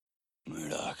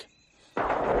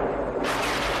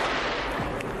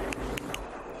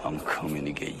I'm coming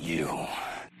to get you.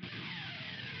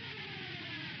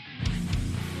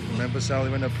 Remember, Sally,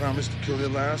 when I promised to kill you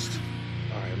last?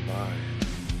 I lied.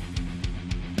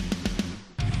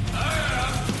 I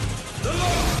am the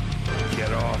Lord!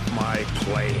 Get off my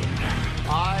plane.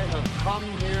 I have come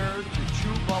here to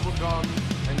chew bubblegum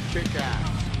and kick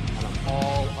ass, and I'm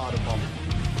all out of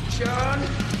bubblegum. John,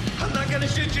 I'm not gonna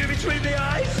shoot you between the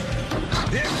eyes.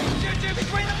 Here, shoot you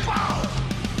between the balls.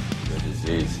 The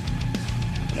disease,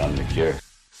 and I'm the cure.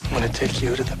 I'm gonna take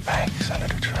you to the bank,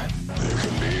 Senator Trent. There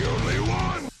can be only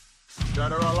one.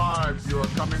 Dead or alive, you are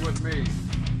coming with me.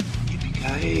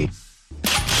 Yippee-ki-yay.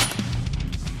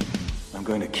 I'm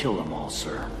going to kill them all,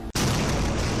 sir.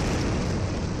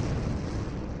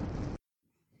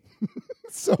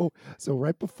 So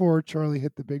right before Charlie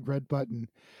hit the big red button,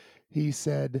 he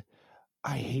said,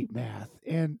 I hate math.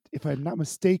 And if I'm not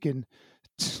mistaken,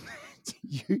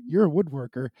 you're a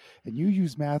woodworker and you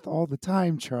use math all the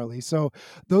time, Charlie. So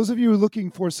those of you looking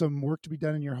for some work to be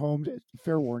done in your home,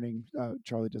 fair warning,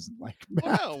 Charlie doesn't like math.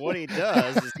 Well, no, what he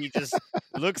does is he just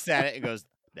looks at it and goes,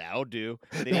 that'll do.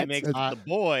 And then he makes the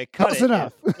boy cut Close it.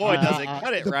 enough. The boy doesn't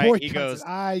cut it The right. boy He cuts goes, it.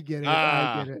 I get it.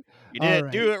 I get it. You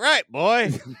didn't do it right,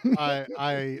 boy.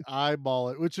 I eyeball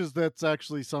it, that's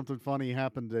actually something funny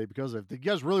happened today because if you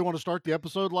guys really want to start the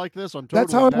episode like this, I'm totally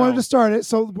That's how I down. wanted to start it.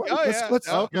 So let's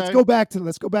go back to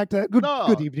that.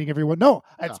 Good evening, everyone. No,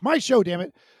 it's my show, damn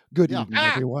it. Good evening,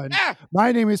 everyone.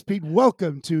 My name is Pete.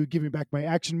 Welcome to Give Me Back My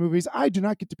Action Movies. I do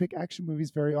not get to pick action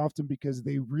movies very often because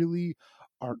they really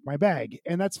aren't my bag,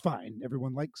 and that's fine.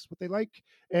 Everyone likes what they like,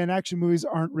 and action movies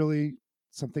aren't really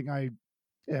something I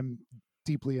am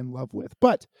deeply in love with.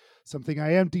 But something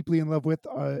I am deeply in love with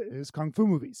is kung fu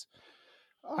movies.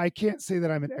 I can't say that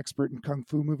I'm an expert in kung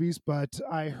fu movies, but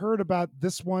I heard about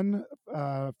this one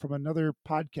from another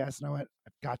podcast, and I went,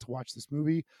 I've got to watch this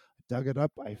movie. I dug it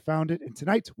up, I found it, and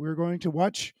tonight we're going to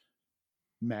watch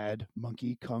Mad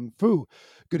Monkey Kung Fu.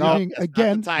 Good evening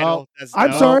again. I'm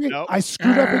sorry, I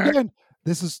screwed up again.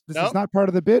 This is not part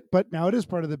of the bit, but now it is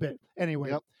part of the bit.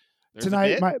 Anyway,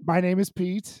 tonight my name is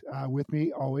Pete. With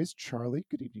me always Charlie.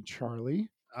 Good evening, Charlie.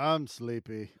 I'm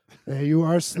sleepy. There you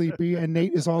are, sleepy, and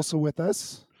Nate is also with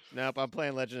us. Nope, I'm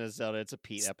playing Legend of Zelda. It's a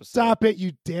Pete episode. Stop it,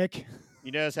 you dick.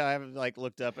 You notice how I haven't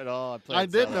looked up at all? I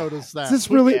did notice that. Is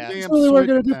this really what we're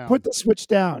gonna do? Put the switch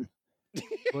down.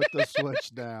 Put the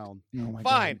switch down. Oh my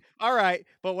Fine. God. All right.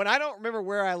 But when I don't remember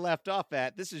where I left off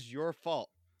at, this is your fault.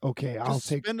 Okay, I'll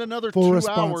take spend another full 2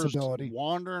 responsibility. hours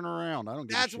wandering around. I don't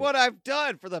give That's a shit. what I've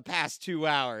done for the past 2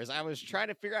 hours. I was trying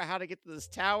to figure out how to get to this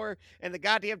tower, and the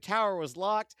goddamn tower was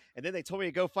locked. And then they told me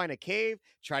to go find a cave.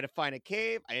 Try to find a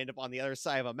cave. I end up on the other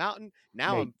side of a mountain.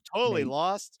 Now I'm totally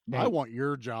lost. I want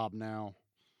your job now.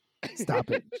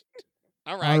 Stop it.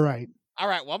 All right. Well,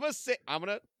 I'm gonna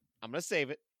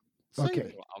save it.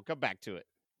 Okay. I'll come back to it.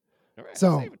 All right.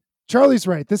 So Charlie's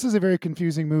right. This is a very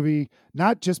confusing movie,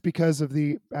 not just because of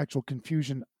the actual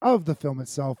confusion of the film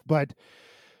itself, but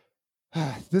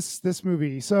this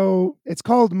movie. So it's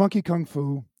called Monkey Kung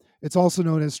Fu. It's also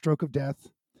known as Stroke of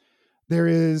Death.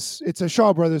 It's a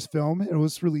Shaw Brothers film. It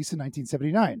was released in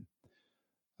 1979.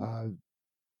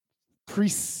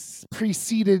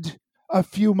 Preceded a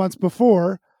few months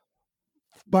before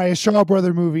by a Shaw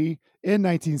Brother movie in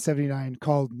 1979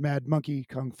 called Mad Monkey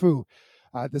Kung Fu.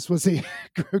 This was a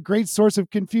great source of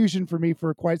confusion for me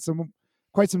for quite some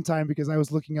time because I was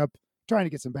trying to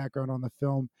get some background on the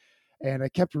film, and I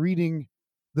kept reading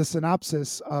the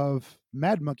synopsis of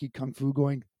Mad Monkey Kung Fu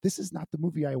going, this is not the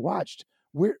movie I watched.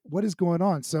 What is going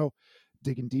on? So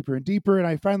digging deeper and deeper, and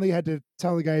I finally had to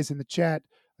tell the guys in the chat,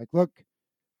 like, look,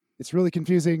 it's really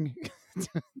confusing.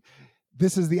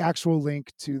 This is the actual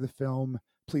link to the film.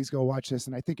 Please go watch this.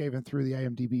 And I think I even threw the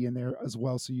IMDb in there as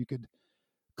well, so you could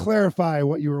clarify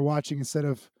what you were watching instead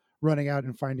of running out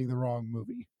and finding the wrong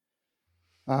movie.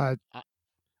 I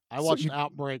watched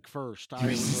Outbreak first. I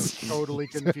was totally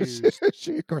confused.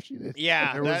 Of course you did.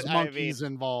 Yeah, there was monkeys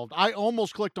involved. I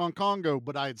almost clicked on Congo,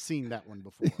 but I had seen that one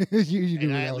before. you knew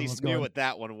and I that at one least was knew going. what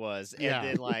that one was.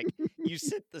 And then you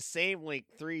sent the same link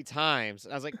 3 times.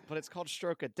 And I was like, but it's called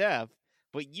Stroke of Death.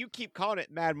 But you keep calling it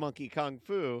Mad Monkey Kung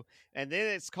Fu, and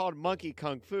then it's called Monkey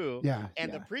Kung Fu. Yeah.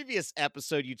 And the previous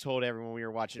episode, you told everyone we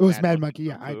were watching. It was Mad Monkey.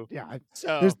 Kung Yeah. Fu.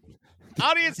 So,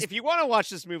 audience, if you want to watch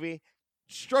this movie,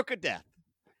 Stroke of Death.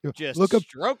 Just look up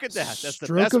Stroke of Death. That's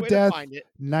the best way to find it.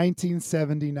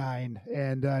 1979,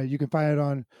 and you can find it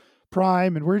on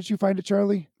Prime. And where did you find it,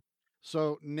 Charlie?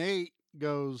 So Nate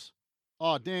goes,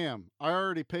 "Oh damn! I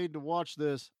already paid to watch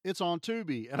this. It's on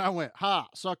Tubi." And I went, "Ha,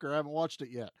 sucker! I haven't watched it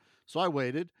yet." So I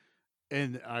waited,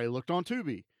 and I looked on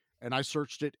Tubi, and I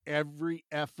searched it every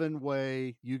effing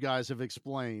way you guys have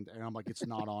explained, and I'm like, it's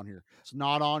not on here. It's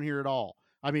not on here at all.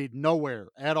 I mean, nowhere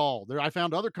at all. There, I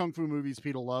found other kung fu movies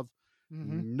people love.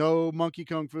 No Monkey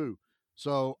Kung Fu.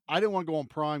 So I didn't want to go on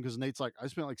Prime because Nate's like, I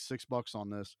spent like $6 on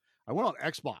this. I went on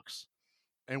Xbox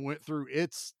and went through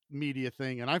its media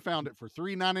thing, and I found it for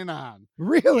 $3.99.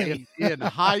 Really? In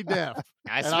high def.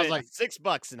 I spent like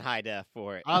 $6 in high def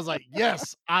for it. I was like,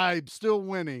 yes, I'm still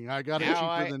winning. I got it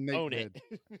now cheaper than Nate own did.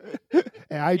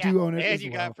 And I do own it. And as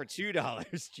you well. got it for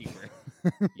 $2 cheaper.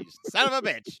 You son of a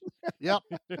bitch. Yep,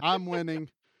 I'm winning.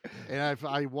 And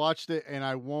I watched it, and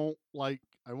I won't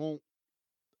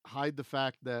hide the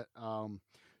fact that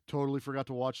totally forgot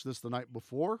to watch this the night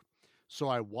before. So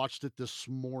I watched it this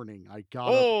morning. I got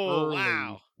up early.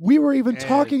 Wow. We were even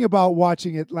talking about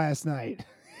watching it last night.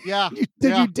 Yeah.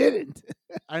 You didn't.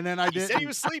 And then I did. He said he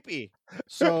was sleepy.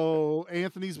 So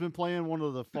Anthony's been playing one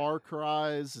of the Far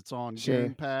Cries. It's on Sure.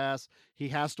 Game Pass. He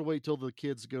has to wait till the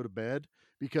kids go to bed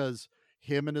because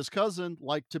him and his cousin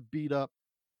like to beat up,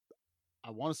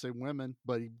 I want to say women,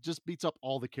 but he just beats up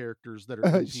all the characters that are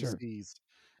NPCs.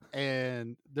 Sure.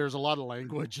 And there's a lot of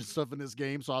language and stuff in this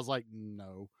game. So I was like,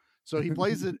 no. So he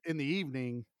plays it in the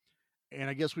evening, and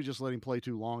I guess we just let him play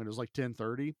too long, and it was like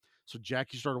 10:30. So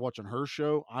Jackie started watching her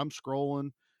show. I'm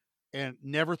scrolling and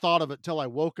never thought of it till I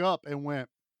woke up and went,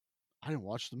 I didn't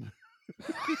watch the movie.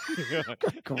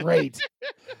 Great.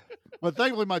 But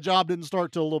thankfully my job didn't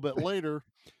start till a little bit later.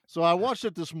 So I watched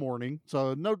it this morning.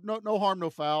 So no harm, no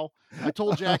foul. I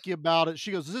told Jackie about it.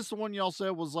 She goes, is this the one y'all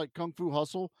said was like Kung Fu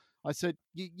Hustle? I said,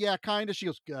 yeah, kind of. She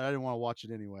goes, I didn't want to watch it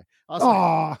anyway. I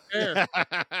was like,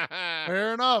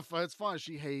 fair enough. It's fine.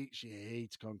 She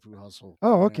hates Kung Fu Hustle.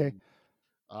 Oh, okay.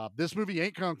 And, this movie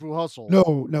ain't Kung Fu Hustle.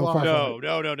 No.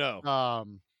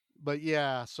 But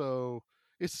yeah, so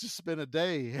it's just been a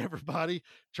day, everybody.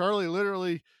 Charlie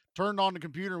literally turned on the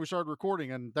computer and we started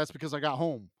recording, and that's because I got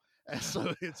home. And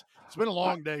so it's been a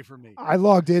long day for me. I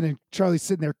logged in and Charlie's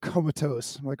sitting there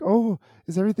comatose. I'm like, oh,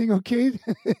 is everything okay?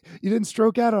 You didn't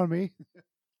stroke out on me.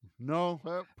 No,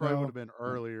 that probably would have been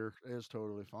earlier. It's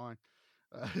totally fine.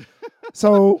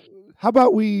 So how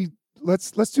about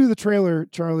let's do the trailer,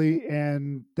 Charlie,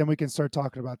 and then we can start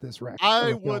talking about this wreck.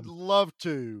 I would love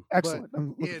to. Excellent.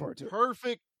 I'm looking forward to it.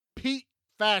 Perfect Pete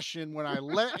fashion, when I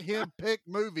let him pick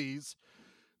movies,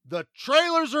 the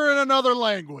trailers are in another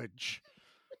language.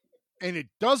 And it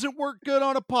doesn't work good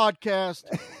on a podcast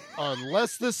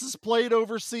unless this is played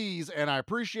overseas. And I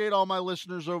appreciate all my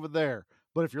listeners over there.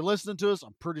 But if you're listening to us,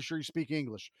 I'm pretty sure you speak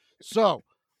English. So,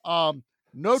 no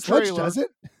Sludge trailer. does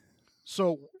it?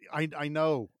 So I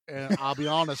know, and I'll be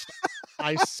honest,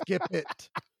 I skip it.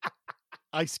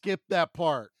 I skip that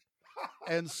part.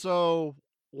 And so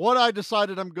what I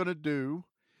decided I'm going to do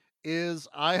is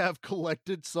I have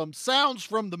collected some sounds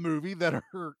from the movie that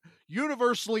are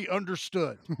universally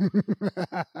understood.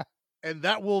 And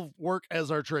that will work as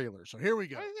our trailer. So here we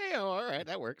go. Yeah, all right,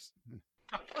 that works.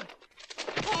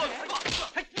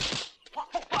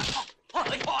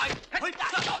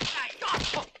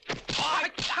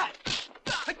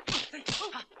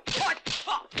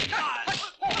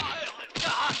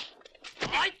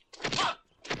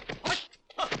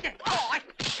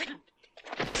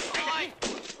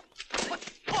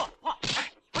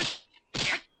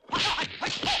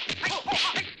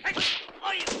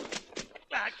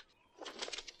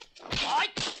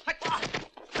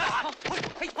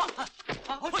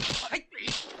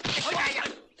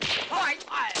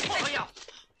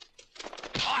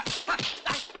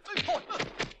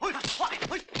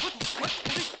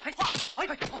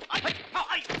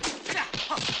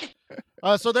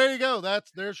 So there you go.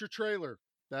 There's your trailer.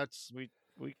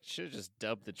 We should have just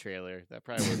dubbed the trailer. That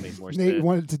probably would have made more Nate sense.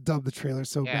 wanted to dub the trailer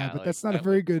so bad, but that's not a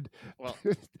very good. Well,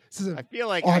 this is I feel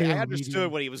like I understood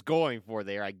medium. what he was going for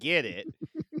there. I get it,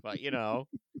 but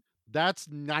that's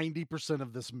 90%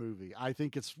 of this movie. I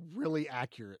think it's really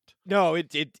accurate. No,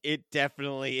 it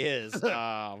definitely is.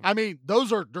 I mean,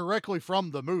 those are directly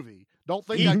from the movie. Don't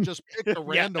think I just picked a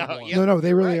random one. No,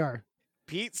 they really are.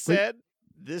 Pete said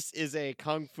this is a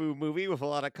kung fu movie with a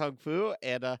lot of kung fu,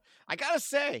 and I gotta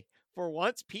say, for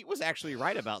once, Pete was actually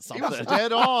right about something. He was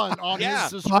dead on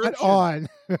his description. Spot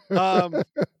on.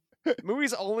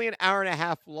 Movie's only an hour and a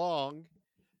half long,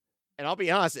 and I'll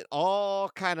be honest, it all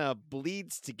kind of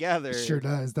bleeds together. Sure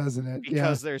does, doesn't it?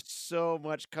 Because there's so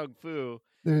much kung fu.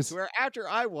 Where after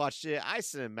I watched it, I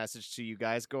sent a message to you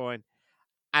guys going,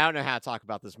 I don't know how to talk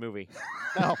about this movie.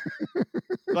 No.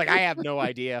 Like, I have no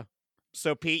idea.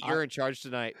 So, Pete, you're in charge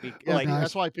tonight.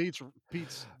 That's why Pete's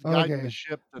guiding the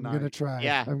ship tonight. I'm gonna try.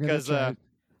 Yeah, because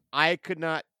I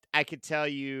could tell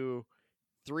you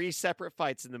 3 separate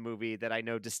fights in the movie that I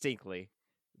know distinctly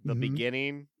the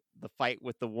beginning, the fight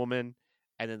with the woman,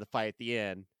 and then the fight at the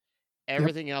end.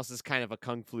 Everything else is kind of a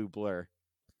kung fu blur.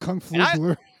 Kung fu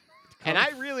blur. And I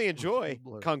really enjoy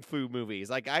kung fu movies.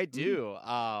 Like I do.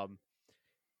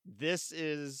 This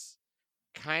is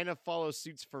kind of follows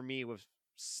suits for me with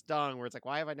Stung, where it's like,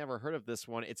 why have I never heard of this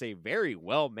one? It's a very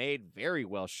well made, very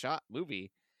well shot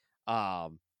movie.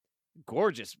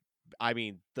 Gorgeous. I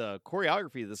mean, the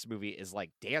choreography of this movie is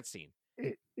like dancing.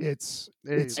 It's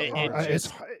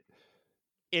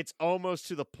almost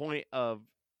to the point of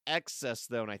excess,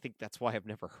 though, and I think that's why I've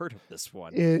never heard of this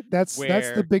one. That's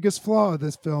the biggest flaw of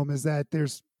this film, is that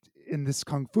in this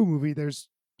kung fu movie, there's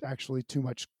actually too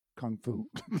much kung fu.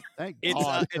 Thank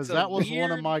God, because that was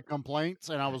one of my complaints,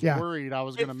 and I was worried I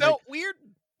was going to make. It felt weird.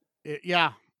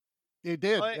 It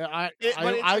did.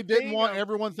 I didn't want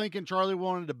everyone thinking Charlie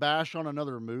wanted to bash on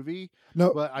another movie.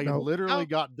 No, but I literally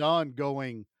got done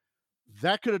going,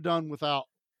 that could have done without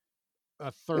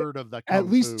a third of the. At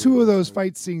least two of those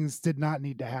fight scenes did not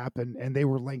need to happen, and they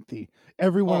were lengthy.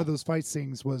 Every one of those fight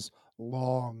scenes was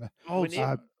long. Oh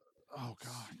God!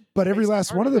 But every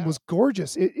last one of them was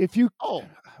gorgeous. If you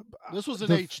this was in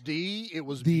HD. It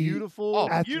was beautiful.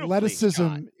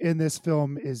 Athleticism in this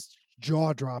film is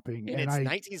jaw-dropping, and it's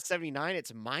 1979.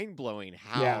 It's mind-blowing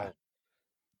how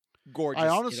gorgeous. I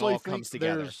honestly it all comes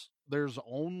together. There's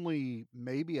only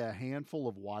maybe a handful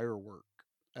of wire work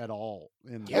at all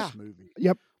in this movie.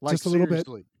 Yep, like, just a little bit.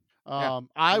 For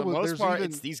the most part,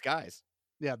 it's these guys.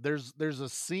 Yeah, there's a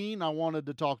scene I wanted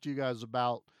to talk to you guys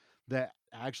about that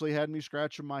actually had me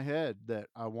scratching my head that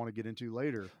I want to get into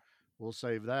later. We'll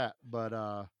save that, but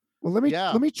well, let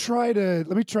me try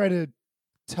to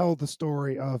tell the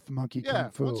story of Monkey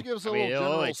Kung Fu. Why don't you give us a little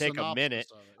general only take a minute.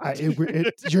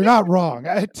 You're not wrong.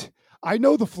 I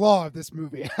know the flaw of this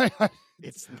movie.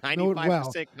 It's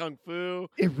 95% kung fu.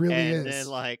 It really is. And then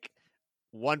like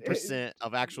 1%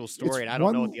 of actual story, and I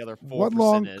don't know what the other 4% one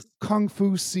long is. kung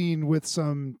fu scene with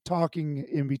some talking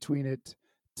in between it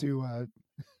to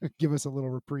give us a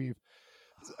little reprieve.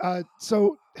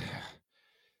 So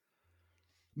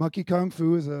Monkey Kung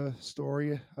Fu is a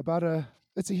story about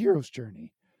it's a hero's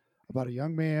journey about a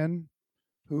young man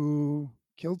who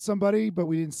killed somebody, but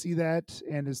we didn't see that,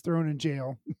 and is thrown in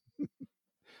jail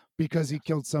because he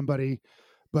killed somebody.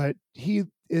 But he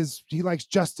likes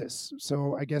justice,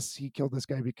 so I guess he killed this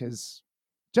guy because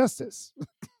justice.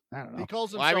 I don't know. He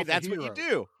calls himself that's a hero. what you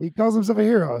do. He calls himself a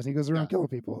hero. He goes around killing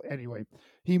people. Anyway,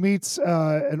 he meets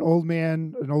an old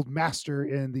master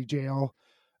in the jail,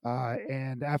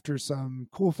 and after some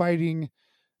cool fighting,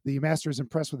 the master is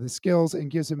impressed with his skills and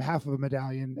gives him half of a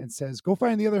medallion and says, "Go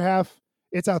find the other half.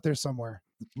 It's out there somewhere."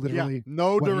 Literally,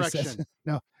 no direction.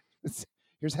 No,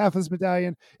 here's half of this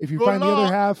medallion. If you find the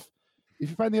other half,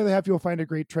 you'll find a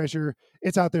great treasure.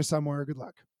 It's out there somewhere. Good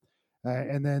luck.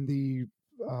 And then the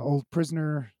old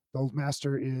prisoner, the old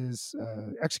master, is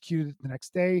executed the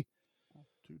next day.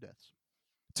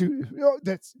 2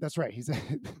 deaths. That's right. He's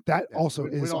that also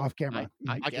is off camera.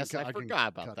 I guess I forgot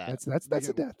about that. That's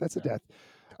a death. That's a death.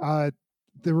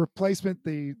 The replacement,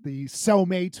 the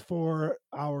cellmate for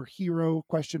our hero ?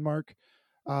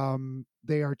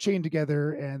 They are chained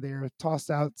together and they are tossed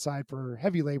outside for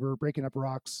heavy labor, breaking up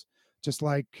rocks, just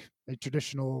like a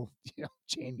traditional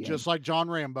chain gang. Just like John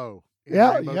Rambo.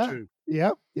 Yep.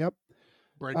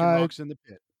 Breaking rocks in the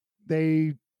pit.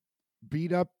 They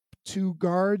beat up 2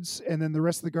 guards, and then the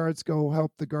rest of the guards go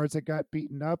help the guards that got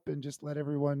beaten up and just let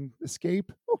everyone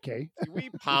escape. Okay. Can we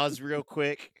pause real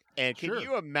quick? And can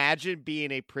you imagine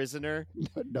being a prisoner?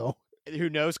 No. Who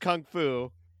knows kung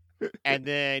fu, and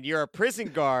then you're a prison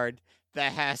guard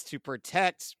that has to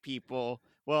protect people.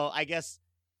 Well, I guess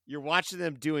you're watching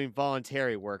them doing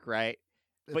voluntary work, right?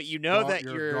 But you know that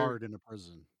you're a guard in a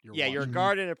prison. You're a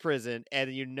guard in a prison,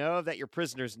 and you know that your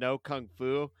prisoners know kung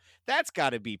fu. That's got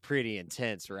to be pretty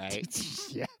intense, right?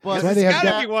 Yeah. But it's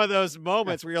got to be one of those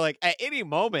moments where you're like, at any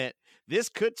moment, this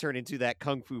could turn into that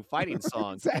kung fu fighting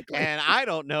song. Exactly. And I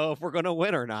don't know if we're going to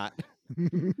win or not.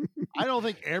 I don't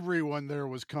think everyone there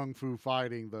was kung fu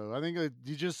fighting, though. I think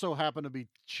you just so happen to be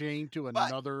chained to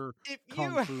another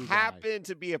kung fu If you happen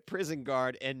to be a prison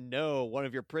guard and know one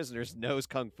of your prisoners knows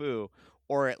kung fu,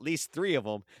 or at least 3 of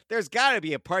them, there's got to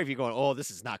be a part of you going, oh, this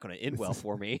is not going to end well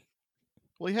for me.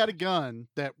 Well, he had a gun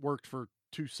that worked for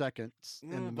 2 seconds in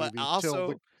the movie, but also, till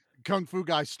the kung fu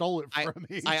guy stole it from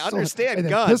me. I understand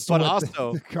guns, but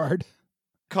also card.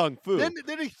 kung fu. Then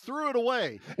he threw it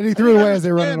away. And he threw it away as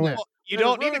they were running away. Well, you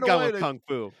don't need a gun with kung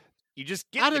fu. You just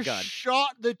get the gun.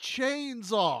 Shot the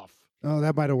chains off. Oh,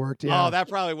 that might have worked. Yeah. Oh, that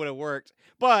probably would have worked.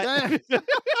 But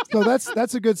so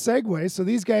that's a good segue. So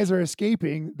these guys are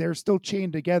escaping. They're still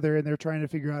chained together, and they're trying to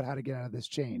figure out how to get out of this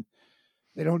chain.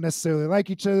 They don't necessarily like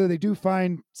each other. They do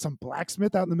find some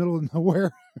blacksmith out in the middle of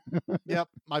nowhere. Yep,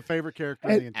 my favorite character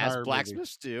in the entire As movie.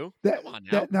 blacksmiths do. Come on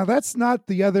now. Now that's not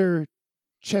the other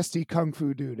chesty kung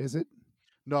fu dude, is it?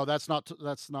 No, that's not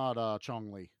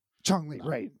Chong Li. Chong Li, No.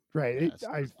 right.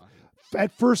 Yeah,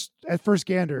 At first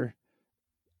gander,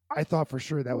 I thought for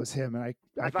sure that was him, and I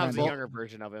thought it was a younger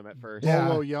version of him at first. Yeah.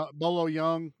 Bolo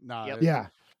Young. Nah, Yep. Yeah.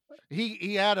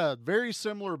 He had a very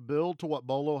similar build to what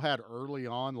Bolo had early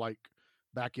on, like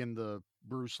back in the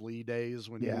Bruce Lee days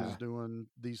when he was doing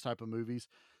these type of movies.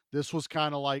 This was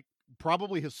kind of like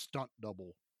probably his stunt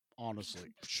double, honestly.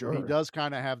 Sure. He does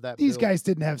kind of have that. These build. guys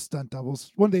didn't have stunt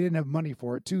doubles. One, they didn't have money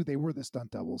for it. Two, they were the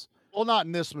stunt doubles. Well, not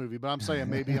in this movie, but I'm saying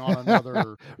maybe on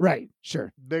another right,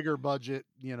 sure, bigger budget.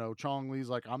 Chong Li's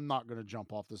like, I'm not going to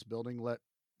jump off this building. Let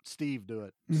Steve do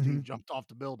it. Mm-hmm. Steve jumped off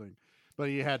the building, but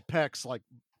he had pecs like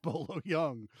Bolo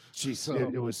Young. Jeez, so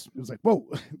it was like, whoa,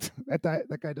 that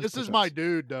guy does. This is my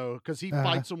dude though, because he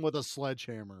fights him with a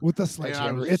sledgehammer. With a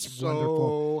sledgehammer, it's so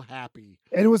wonderful. Happy,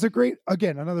 and it was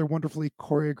another wonderfully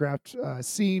choreographed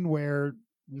scene where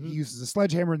he uses a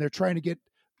sledgehammer, and they're trying to get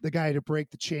the guy to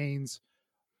break the chains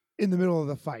in the middle of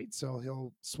the fight. So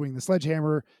he'll swing the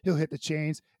sledgehammer, he'll hit the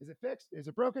chains. Is it fixed? Is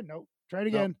it broken? No. Try it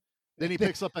again. Nope. Then he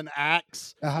picks up an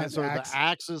axe, and so the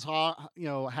axe is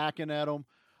hacking at him.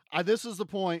 This is the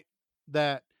point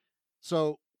that,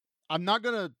 so I'm not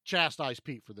going to chastise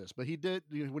Pete for this, but he did,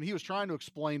 when he was trying to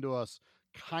explain to us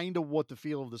kind of what the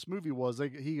feel of this movie was,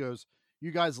 he goes,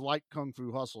 you guys like Kung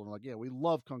Fu Hustle? And I'm like, yeah, we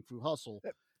love Kung Fu Hustle.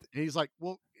 And he's like,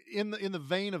 well, in the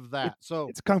vein of that, so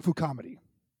it's Kung Fu comedy.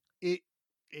 It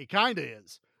kind of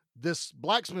is. This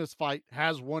blacksmith fight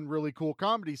has one really cool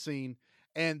comedy scene,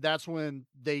 and that's when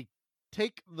they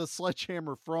take the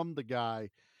sledgehammer from the guy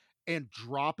and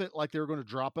drop it like they were going to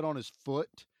drop it on his foot.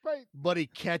 Right. But he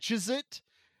catches it,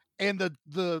 and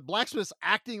the blacksmith's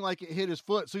acting like it hit his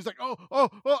foot. So he's like, oh.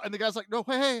 And the guy's like, no,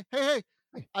 hey,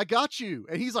 I got you.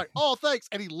 And he's like, oh, thanks.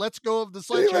 And he lets go of the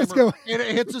sledgehammer, and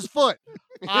it hits his foot.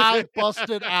 I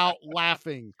busted out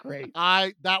laughing. Great.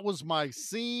 That was my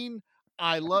scene.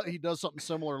 He does something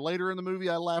similar later in the movie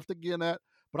I laughed again at.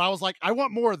 But I was like, I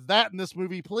want more of that in this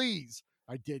movie, please.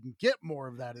 I didn't get more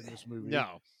of that in this movie.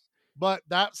 No. But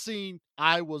that scene,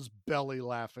 I was belly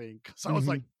laughing because I was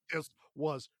like, this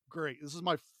was great. This is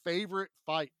my favorite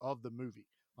fight of the movie.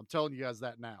 I'm telling you guys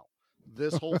that now.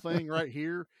 This whole thing right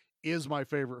here is my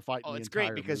favorite fight. Oh, it's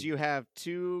great because you have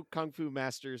two Kung Fu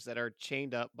masters that are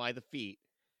chained up by the feet,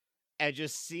 and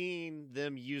just seeing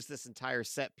them use this entire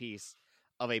set piece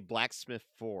of a blacksmith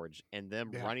forge and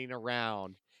them running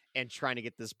around and trying to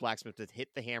get this blacksmith to hit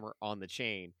the hammer on the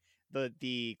chain.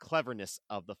 The cleverness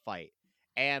of the fight.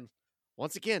 And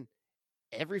once again,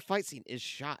 every fight scene is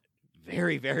shot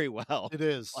very, very well. It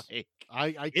is. Like,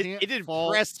 I can't. It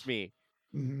impressed me.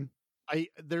 Mm-hmm.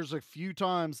 There's a few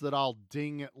times that I'll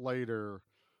ding it later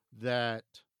and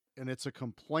it's a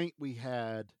complaint we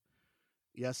had.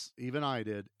 Yes, even I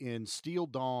did in Steel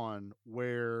Dawn,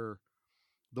 where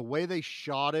the way they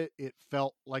shot it, it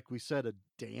felt like we said a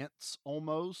dance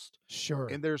almost. Sure.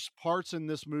 And there's parts in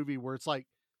this movie where it's like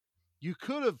you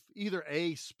could have either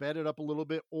sped it up a little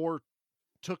bit or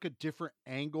took a different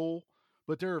angle,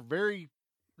 but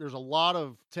there's a lot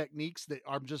of techniques that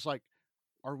I'm just like,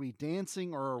 are we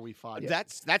dancing or are we fighting?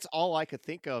 That's all I could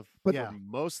think of for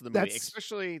most of the movie,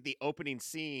 especially the opening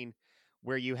scene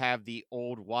where you have the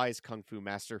old wise Kung Fu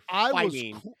master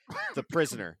fighting the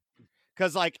prisoner.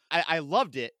 Because I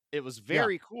loved it. It was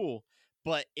very cool,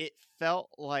 but it felt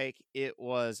like it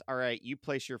was, all right, you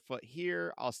place your foot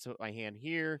here, I'll put my hand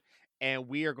here, and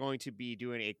we are going to be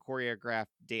doing a choreographed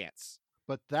dance.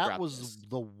 But that was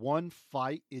the one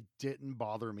fight it didn't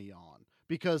bother me on,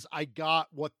 because I got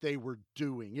what they were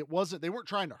doing. They weren't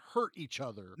trying to hurt each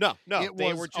other. No,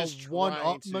 they were just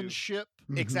one-upmanship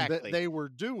exactly that they were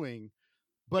doing.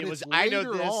 But it was, later I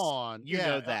know this, on, you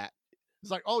know that.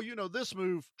 It's like, oh, this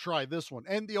move, try this one.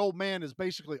 And the old man has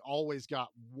basically always got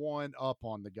one up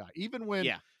on the guy. Even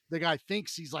when the guy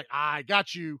thinks he's like, I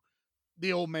got you,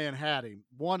 the old man had him.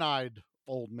 One-eyed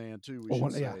old man, too, we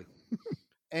should say. Yeah.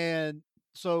 And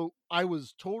so I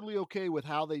was totally okay with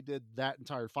how they did that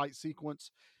entire fight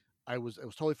sequence. It was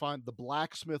totally fine. The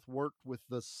blacksmith worked with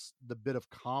the bit of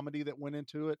comedy that went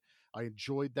into it. I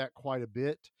enjoyed that quite a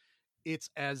bit.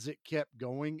 It's as it kept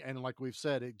going, and like we've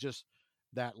said, it just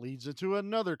that leads into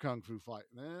another kung fu fight,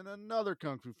 then another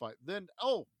kung fu fight. Then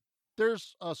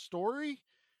there's a story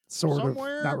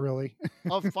somewhere, of, not really,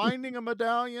 of finding a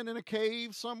medallion in a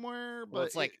cave somewhere. But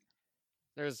it's like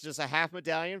there's just a half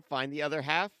medallion. Find the other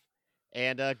half,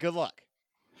 and good luck.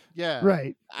 Yeah,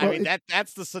 right. I mean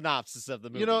that's the synopsis of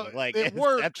the movie. It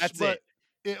works, that's but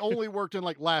it. it only worked in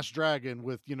like Last Dragon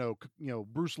with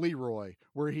Bruce Leroy,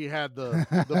 where he had the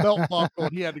belt buckle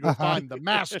and he had to go find the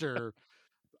master.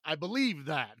 I believe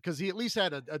that because he at least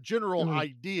had a general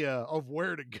idea of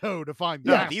where to go to find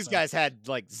that. Yeah, these guys had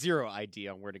like zero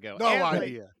idea on where to go. No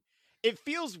idea. Like, it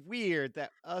feels weird that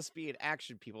us being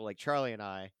action people like Charlie and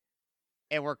I,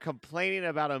 and we're complaining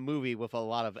about a movie with a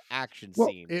lot of action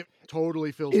scenes. It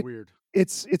totally feels weird. It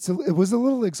was a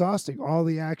little exhausting. All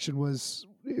the action was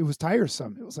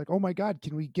tiresome. It was like, oh my God,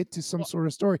 can we get to some sort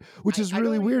of story? Which is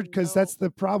really weird because that's the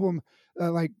problem.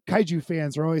 Like kaiju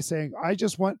fans are always saying, I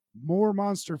just want more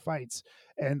monster fights.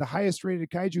 And the highest rated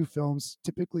kaiju films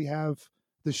typically have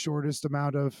the shortest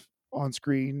amount of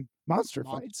on-screen monster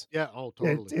fights. Yeah,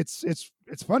 totally.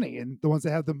 It's funny. And the ones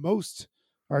that have the most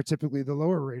are typically the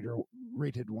lower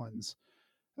rated ones.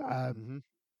 Now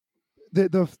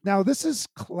this is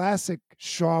classic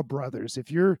Shaw Brothers. If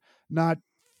you're not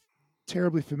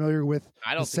terribly familiar with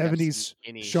the 70s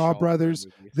Shaw Brothers,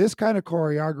 this kind of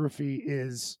choreography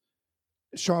is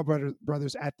Shaw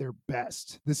Brothers at their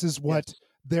best. This is what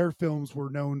their films were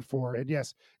known for. And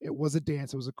yes, it was a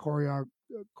dance. It was a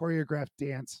choreographed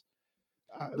dance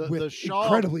with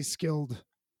incredibly skilled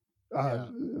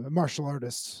martial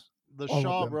artists. The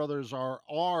Shaw Brothers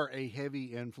are a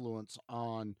heavy influence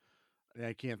on,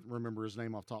 I can't remember his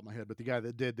name off the top of my head, but the guy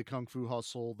that did the Kung Fu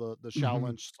Hustle, the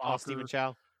Shaolin Stalker. Stephen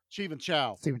Chow. Stephen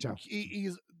Chow.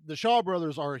 The Shaw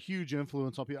Brothers are a huge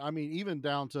influence on people. I mean, even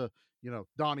down to,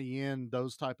 Donnie Yen,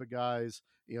 those type of guys,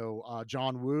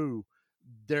 John Woo.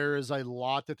 There is a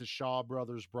lot that the Shaw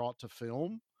Brothers brought to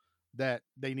film that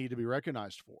they need to be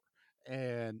recognized for.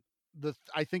 And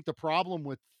I think the problem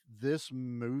with this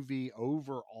movie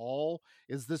overall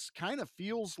is this kind of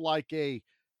feels like a,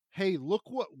 hey, look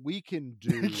what we can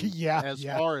do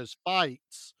far as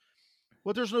fights.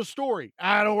 But there's no story.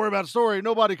 I don't worry about story.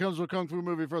 Nobody comes to a kung fu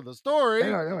movie for the story.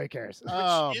 Nobody cares.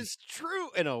 Which is true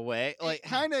in a way. Like,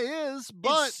 kind of is,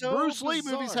 but Bruce Lee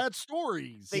movies had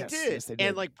stories. They did. Yes, they did.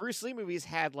 And like Bruce Lee movies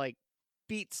had like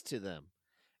beats to them.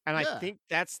 And I think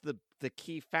that's the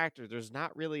key factor. There's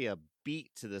not really a beat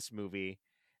to this movie.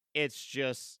 It's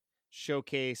just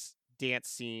showcase, dance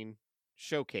scene,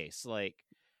 showcase. Like,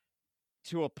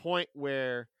 to a point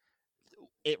where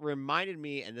it reminded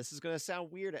me, and this is going to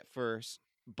sound weird at first,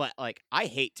 but like, I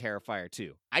hate Terrifier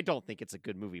 2. I don't think it's a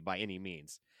good movie by any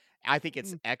means. I think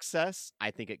it's excess. I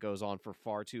think it goes on for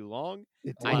far too long.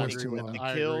 I agree with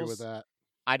that.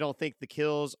 I don't think the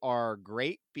kills are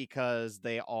great because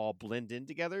they all blend in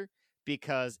together,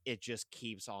 because it just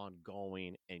keeps on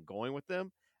going and going with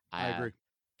them. I agree.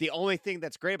 The only thing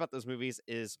that's great about those movies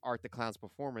is Art the Clown's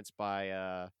performance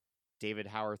by David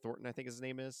Howard Thornton, I think his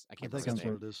name is. I can't remember his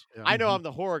name. What it is. Yeah. I know I'm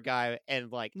the horror guy,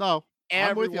 and like, no,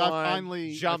 I'm with you. I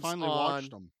finally watched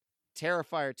them.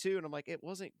 Terrifier 2, and I'm like, it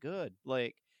wasn't good.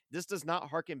 Like, this does not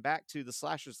harken back to the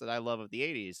slashers that I love of the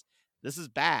 80s. This is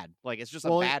bad. Like, it's just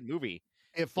a bad movie.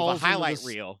 It falls a highlight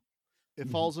reel. It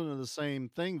falls into the same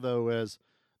thing though, as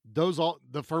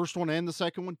the first one and the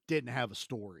second one didn't have a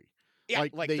story. Yeah,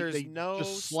 like they no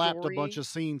just slapped story. a bunch of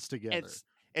scenes together.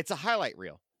 It's a highlight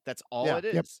reel. That's all it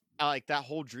is. Yep. Like that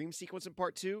whole dream sequence in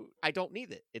part 2, I don't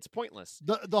need it. It's pointless.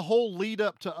 The whole lead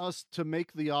up to us to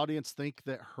make the audience think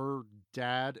that her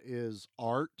dad is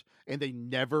Art, and they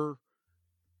never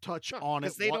touch on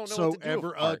it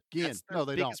whatsoever again. That's their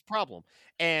biggest problem.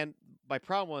 And my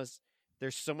problem was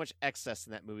there's so much excess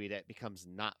in that movie that it becomes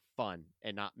not fun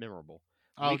and not memorable.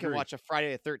 We can watch a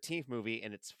Friday the 13th movie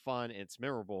and it's fun and it's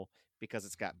memorable because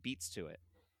it's got beats to it.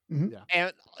 Mm-hmm. Yeah.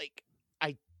 And like,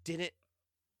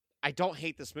 I don't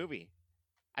hate this movie.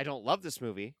 I don't love this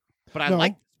movie, but I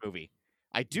like this movie.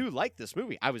 I do like this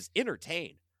movie. I was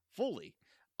entertained fully.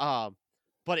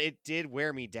 But it did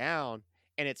wear me down.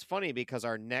 And it's funny because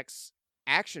our next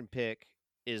action pick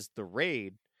is The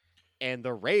Raid. And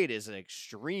The Raid is an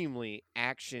extremely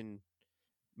action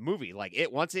movie. Like,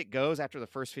 once it goes after the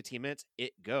first 15 minutes,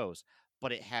 it goes.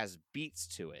 But it has beats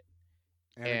to it.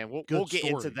 And we'll get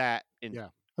into that in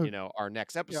our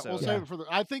next episode. We'll save it for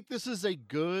I think this is a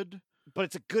good, but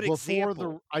it's a good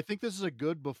example. I think this is a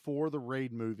good before the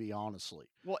Raid movie, honestly.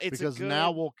 Well, it's because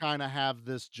now we'll kind of have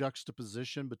this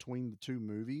juxtaposition between the two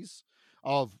movies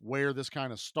of where this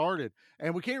kind of started.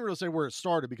 And we can't really say where it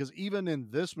started because even in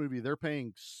this movie, they're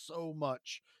paying so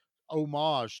much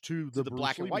homage to the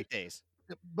black and white days.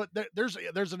 But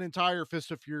there's an entire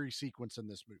Fist of Fury sequence in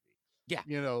this movie. Yeah.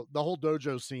 The whole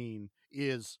dojo scene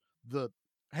is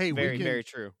very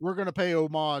true. We're going to pay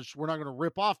homage. We're not going to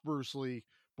rip off Bruce Lee,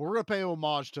 but we're going to pay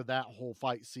homage to that whole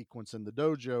fight sequence in the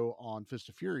dojo on Fist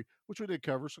of Fury, which we did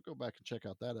cover. So go back and check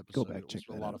out that episode. It was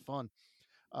a lot of fun.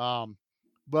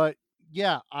 But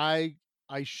yeah, I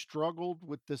I struggled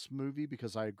with this movie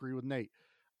because I agree with Nate.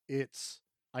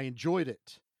 I enjoyed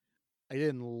it. I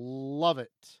didn't love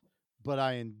it, but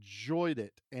I enjoyed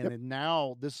it. And Yep. then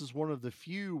now this is one of the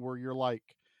few where you're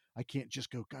like, I can't just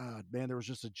go, God, man, there was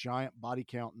just a giant body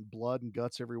count and blood and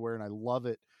guts everywhere. And I love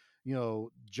it. You know,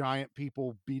 giant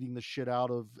people beating the shit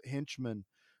out of henchmen.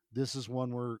 This is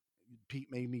one where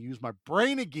Pete made me use my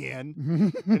brain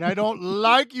again. And I don't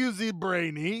like using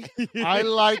brainy. I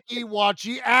like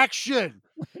watchy action.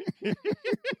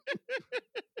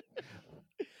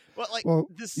 Well,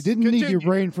 you didn't need your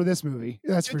brain for this movie.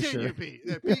 That's for sure. Pete.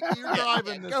 Pete, you're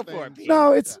driving this Go thing. for it, Pete.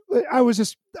 No,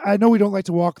 I know we don't like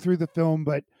to walk through the film,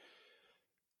 but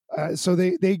so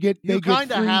they get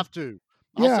kind of free. have to.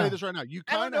 I'll say this right now. You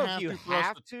kind of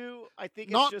have to. I think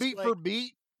it's not just beat for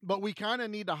beat, but we kind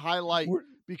of need to highlight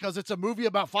because it's a movie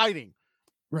about fighting.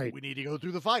 Right. We need to go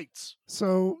through the fights.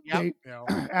 So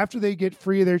after they get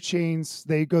free of their chains,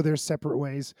 they go their separate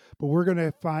ways. But we're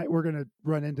gonna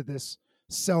run into this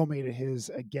cellmate of his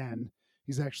again.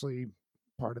 He's actually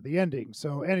part of the ending.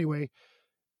 So anyway,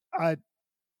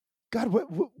 God, what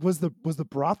was the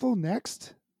brothel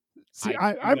next? See,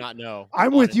 I do not know.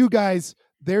 I'm with you guys.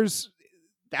 That's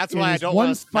why I don't one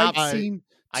want to fight scene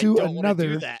to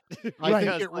another. Do that. I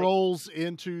think it rolls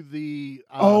into the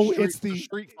it's the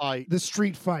street fight. The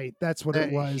street fight. That's what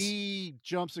it was. He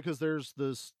jumps because there's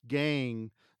this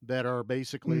gang that are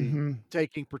basically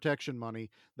taking protection money.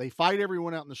 They fight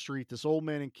everyone out in the street. This old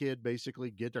man and kid basically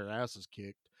get their asses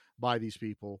kicked by these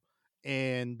people,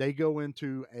 and they go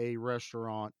into a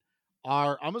restaurant.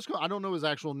 I don't know his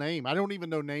actual name. I don't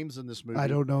even know names in this movie. I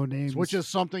don't know names, which is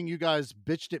something you guys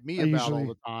bitched at me about all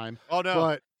the time. Oh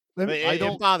no, but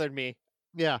it bothered me.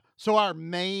 Yeah. So our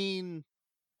main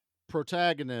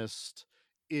protagonist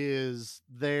is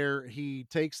there. He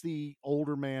takes the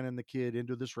older man and the kid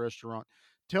into this restaurant,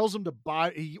 tells him to buy.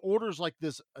 He orders like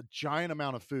a giant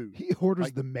amount of food. He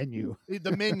orders the menu.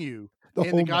 The menu.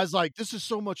 And the guy's like, this is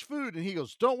so much food. And he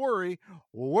goes, don't worry,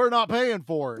 we're not paying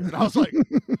for it. And I was like,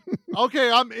 okay,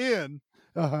 I'm in.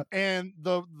 And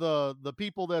the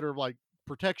people that are like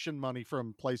protection money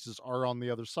from places are on the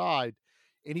other side.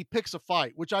 And he picks a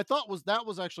fight, which I thought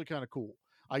was actually kind of cool.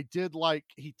 I did like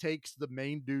he takes the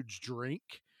main dude's drink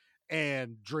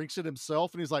and drinks it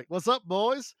himself. And he's like, what's up,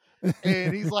 boys?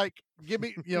 And he's like, give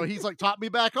me, he's like, top me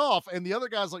back off. And the other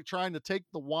guy's like trying to take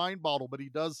the wine bottle, but he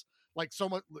does like so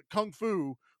much kung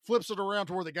fu, flips it around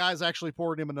to where the guy's actually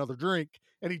pouring him another drink,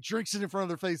 and he drinks it in front of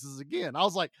their faces again. I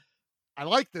was like, I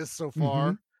like this so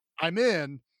far. I'm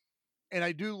in. And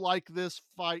I do like this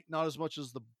fight, not as much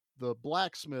as the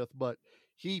blacksmith, but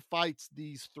he fights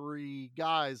these three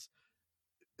guys.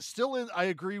 Still I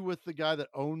agree with the guy that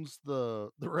owns the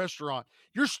restaurant.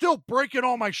 You're still breaking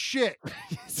all my shit.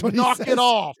 Knock it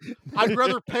off. I'd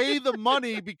rather pay the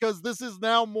money because this is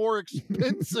now more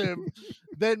expensive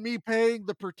than me paying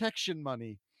the protection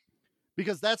money,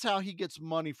 because that's how he gets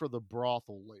money for the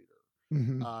brothel later.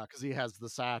 Because he has the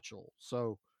satchel.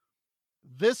 So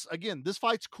this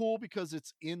fight's cool because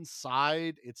it's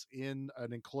inside. It's in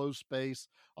an enclosed space.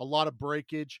 A lot of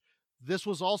breakage. This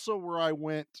was also where I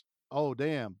went, oh,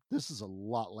 damn, this is a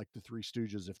lot like the Three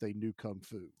Stooges if they knew Kung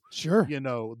Fu. Sure. This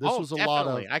was a lot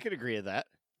of, I could agree with that.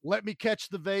 Let me catch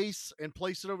the vase and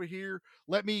place it over here.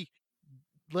 Let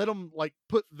them like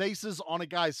put vases on a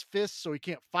guy's fist so he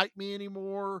can't fight me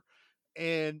anymore.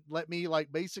 And let me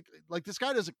like basically, like, this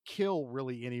guy doesn't kill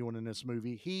really anyone in this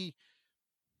movie. He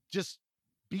just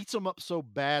beats them up so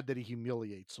bad that he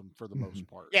humiliates them for the most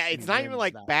part. Yeah, it's not even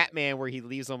like Batman where he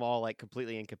leaves them all like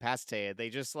completely incapacitated. They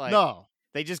just like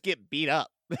they just get beat up.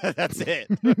 That's it.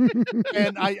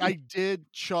 And I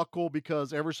did chuckle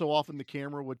because every so often the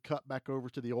camera would cut back over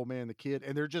to the old man and the kid,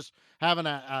 and they're just having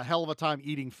a hell of a time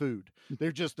eating food.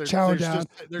 They're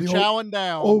chowing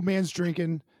down. Old man's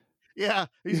drinking. Yeah,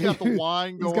 he's got the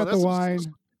wine going. He's got the wine.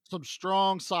 Some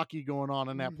strong sake going on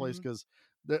in that place because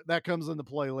that comes into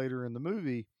play later in the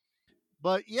movie.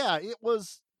 But yeah, it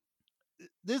was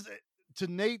this. To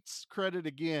Nate's credit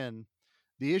again,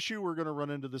 the issue we're going to run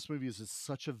into this movie is it's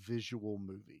such a visual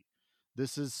movie.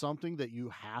 This is something that you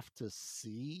have to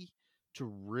see to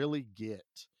really get.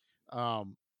 Not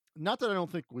that I don't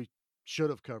think we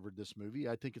should have covered this movie.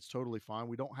 I think it's totally fine.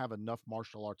 We don't have enough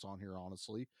martial arts on here,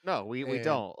 honestly. No, we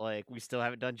don't. Like, we still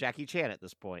haven't done Jackie Chan at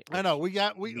this point. I know. We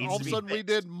all of a sudden we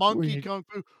did Monkey Kung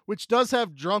Fu, which does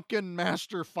have drunken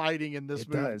master fighting in this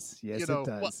movie. It does. Yes, it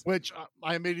does. Which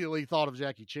I immediately thought of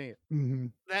Jackie Chan.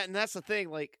 That's the thing.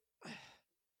 Like,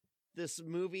 this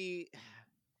movie,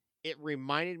 it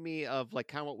reminded me of like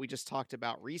kind of what we just talked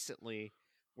about recently,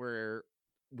 where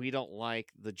we don't like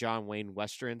the John Wayne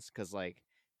Westerns because like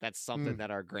that's something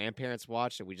that our grandparents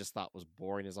watched and we just thought was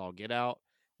boring as all get out.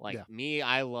 Like me,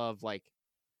 I love like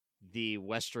the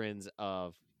westerns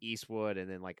of Eastwood and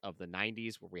then like of the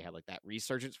 90s where we had like that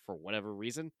resurgence for whatever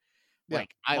reason.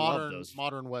 Like I love those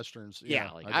modern westerns.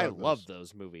 Yeah, like I love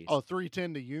those movies. Oh,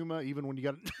 310 to Yuma, even when you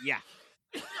got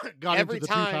got into the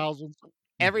 2000s.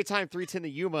 Every time 310 to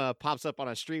Yuma pops up on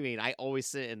a streaming, I always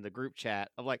sit in the group chat.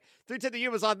 I'm like, 310 to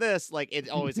Yuma's on this. Like it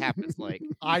always happens. Like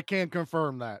I can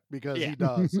confirm that because he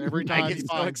does every time. I get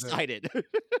so excited.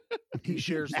 He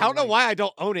shares. I don't know why I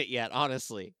don't own it yet.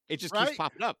 Honestly, it just keeps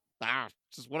popping up.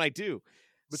 Just what I do.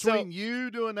 Between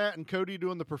you doing that and Cody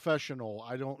doing The Professional,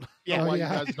 I don't know why you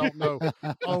guys don't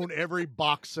own every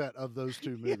box set of those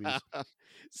two movies. Yeah.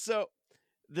 So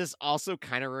this also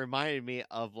kind of reminded me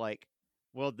of like,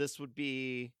 well, this would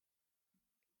be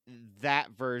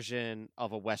that version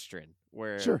of a Western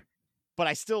where, but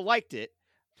I still liked it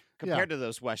compared to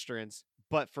those Westerns.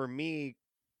 But for me,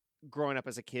 growing up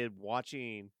as a kid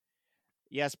watching,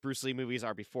 yes, Bruce Lee movies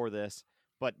are before this,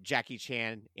 but Jackie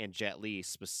Chan and Jet Li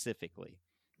specifically.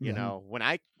 You know, when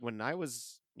I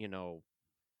was,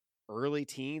 early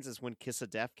teens is when Kiss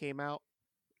of Death came out.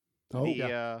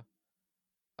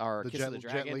 Or Kiss of the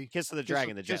Dragon. Kiss of the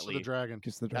Dragon, the Jet Li.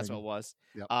 That's what it was.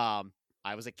 Yep. I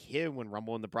was a kid when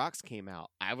Rumble in the Bronx came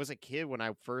out. I was a kid when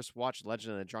I first watched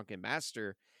Legend of the Drunken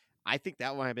Master. I think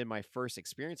that might have been my first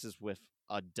experiences with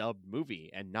a dubbed movie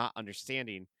and not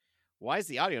understanding why is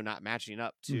the audio not matching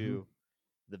up to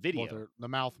the video, the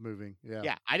mouth moving.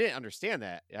 Yeah, I didn't understand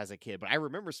that as a kid, but I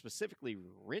remember specifically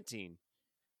renting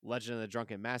Legend of the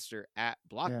Drunken Master at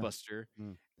Blockbuster,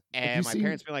 and my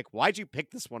parents being like, "Why'd you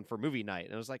pick this one for movie night?"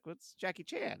 And I was like, "Well, it's Jackie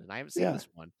Chan, and I haven't seen this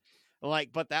one."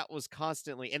 Like, but that was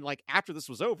constantly, and like after this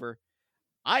was over,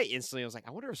 I instantly was like,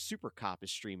 "I wonder if Super Cop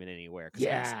is streaming anywhere," because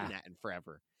I haven't seen that in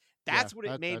forever. That's what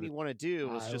it made me want to do.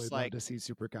 Was just would like love to see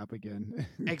Super Cop again.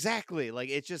 Exactly, like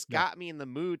it just got me in the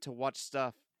mood to watch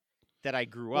stuff that I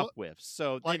grew up with.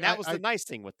 So like, that was the nice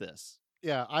thing with this.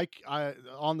 Yeah, I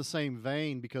on the same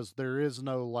vein, because there is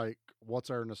no like, what's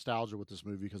our nostalgia with this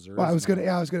movie? Because I was gonna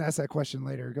ask that question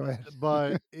later. Go ahead.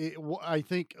 But I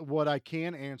think what I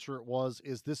can answer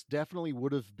is this definitely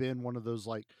would have been one of those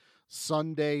like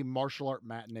Sunday martial art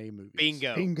matinee movies.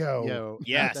 Bingo.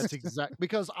 Yes, that's exact.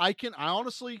 Because I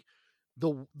honestly,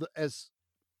 the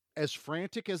as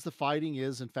frantic as the fighting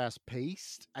is and fast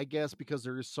paced, I guess, because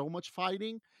there is so much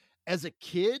fighting. As a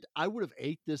kid, I would have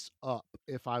ate this up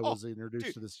if I was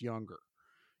introduced to this younger,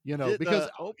 because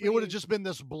it would have just been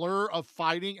this blur of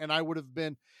fighting, and I would have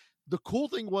been. The cool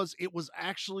thing was it was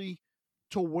actually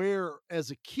to where, as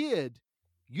a kid,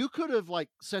 you could have like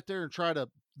sat there and try to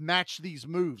match these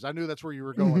moves. I knew that's where you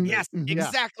were going. Yes,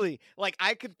 exactly. Like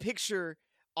I could picture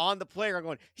on the playground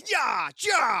going, ja,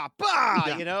 bah,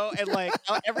 and like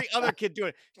every other kid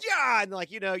doing, and like,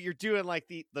 you're doing like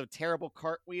the terrible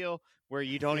cartwheel where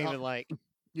you don't even like,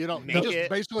 make it.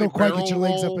 Basically don't quite get your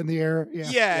legs up in the air.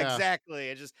 Yeah, exactly.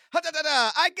 And just,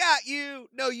 I got you.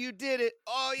 No, you did it.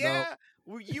 Oh yeah. No.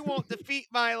 Well, you won't defeat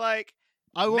my like,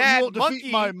 you won't defeat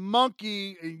my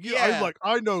monkey. I'm like,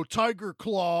 I know Tiger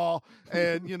Claw,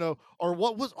 and or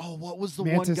what was the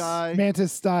Mantis, one guy?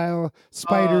 Mantis style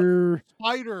spider,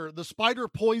 the spider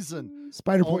poison.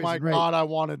 Oh my God, I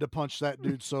wanted to punch that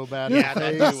dude so bad. Yeah,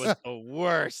 that dude was the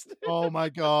worst. Oh my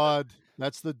God,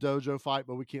 that's the dojo fight,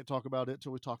 but we can't talk about it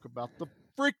till we talk about the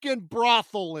freaking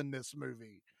brothel in this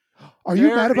movie. Are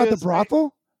you mad about the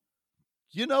brothel?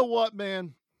 You know what,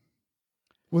 man?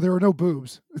 Well, there were no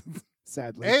boobs.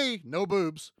 Sadly. No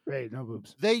boobs. Right, no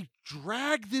boobs. They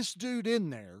drag this dude in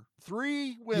there.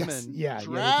 3 women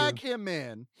drag him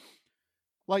in.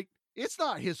 Like, it's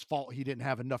not his fault he didn't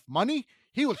have enough money.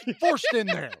 He was forced in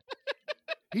there.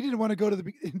 He didn't want to go to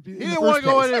the He didn't want to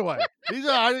go anyway. He said,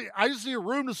 I just need a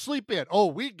room to sleep in. Oh,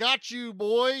 we got you,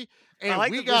 boy. And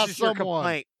we got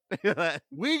someone.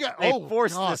 We got they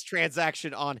forced this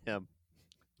transaction on him.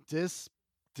 This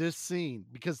scene,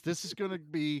 because this is going to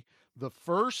be the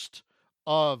first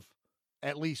of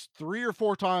at least 3 or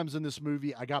 4 times in this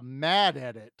movie I got mad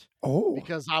at it.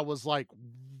 Because I was like,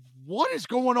 what is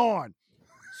going on?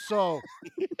 So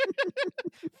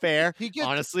fair.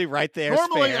 Honestly, right there.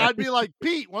 Normally I'd be like,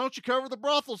 Pete, why don't you cover the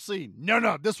brothel scene?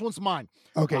 No, this one's mine.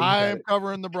 Okay. I am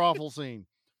covering the brothel scene.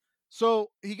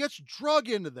 So he gets drug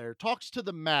into there, talks to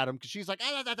the madam, because she's like,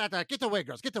 get away,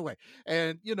 girls, get away.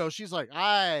 And, she's like,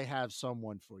 I have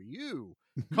someone for you,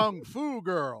 Kung Fu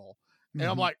girl. And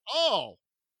I'm like, oh,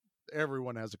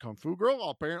 everyone has a Kung Fu girl.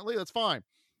 Apparently, that's fine.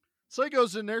 So he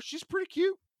goes in there. She's pretty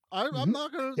cute. I'm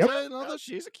not going to say nothing.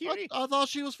 She's a cutie. I thought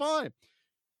she was fine.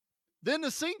 Then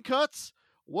the scene cuts.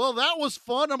 Well, that was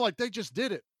fun. I'm like, they just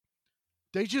did it.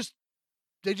 They just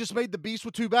they just made the beast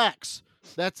with 2 backs.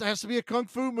 That has to be a kung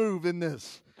fu move in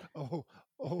this. Oh,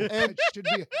 and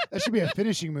that should be a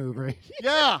finishing move, right?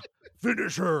 Yeah,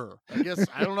 finish her. I guess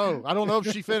I don't know. I don't know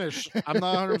if she finished. I'm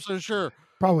not 100% sure.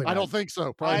 Probably not. I don't think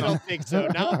so. I don't think so.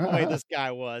 Not the way this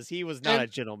guy was. He was not a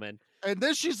gentleman. And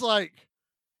then she's like,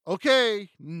 "Okay,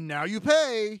 now you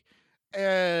pay."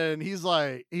 And he's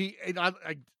like, he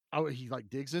like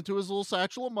digs into his little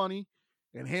satchel of money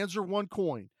and hands her 1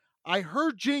 coin. I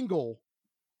heard jingle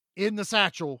in the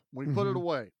satchel when he put it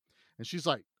away, and she's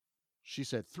like, she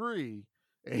said 3,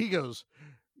 and he goes,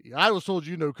 I was told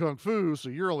you know kung fu, so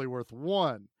you're only worth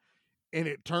 1. And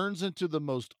it turns into the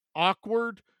most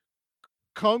awkward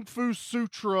kung fu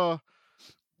sutra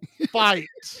fight.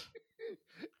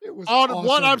 It was on awesome.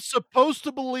 What I'm supposed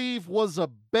to believe was a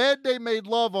bed they made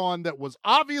love on that was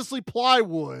obviously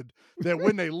plywood, that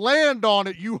when they land on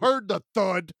it, you heard the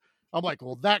thud. I'm like,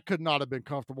 well, that could not have been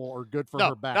comfortable or good for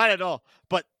her back. Not at all.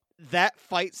 But that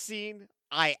fight scene,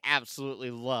 I absolutely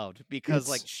loved because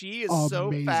like she is amazing.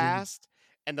 so fast,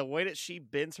 and the way that she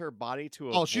bends her body to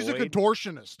avoid. Oh, she's a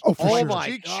contortionist. Oh, for sure.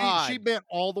 My God. She bent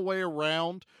all the way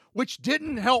around, which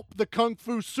didn't help the Kung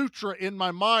Fu Sutra in my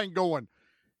mind going,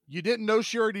 you didn't know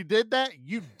she already did that?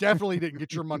 You definitely didn't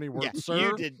get your money worth,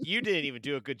 sir. You didn't even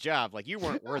do a good job. Like, you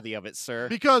weren't worthy of it, sir.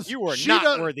 Because you were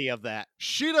not worthy of that.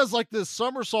 She does like this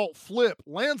somersault flip,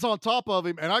 lands on top of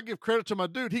him, and I give credit to my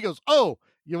dude. He goes, oh,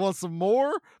 you want some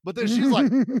more? But then she's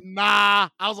like, nah.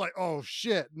 I was like, oh,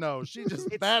 shit. No, she just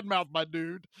badmouthed my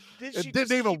dude and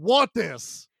didn't even want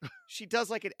this. She does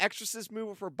like an exorcist move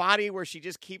with her body where she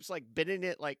just keeps like bending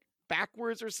it like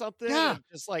backwards or something. Yeah.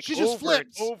 Just like she just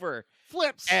flips.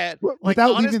 Flips. And,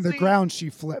 without leaving the ground, she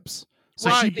flips. So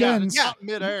she bends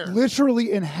midair.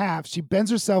 Literally in half. She bends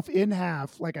herself in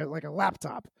half like a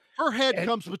laptop. Her head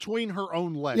comes between her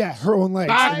own legs. Yeah, her own legs.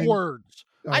 Backwards.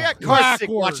 I got car sick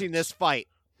watching this fight.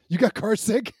 You got car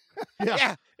sick?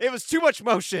 Yeah, it was too much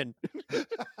motion.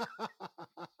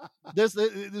 This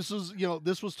was,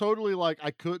 this was totally like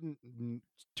I couldn't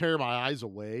tear my eyes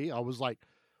away. I was like,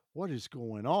 what is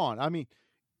going on? I mean,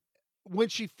 when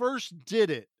she first did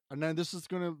it, and then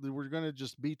we're gonna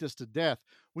just beat this to death.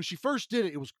 When she first did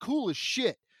it, it was cool as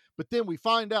shit. But then we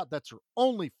find out that's her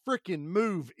only freaking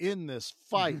move in this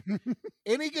fight.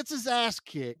 And he gets his ass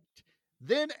kicked.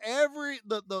 Then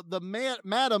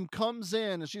madam comes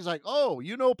in and she's like, oh,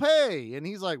 pay. And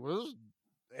he's like, well,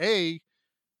 I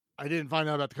didn't find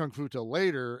out about the Kung Fu till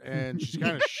later, and she's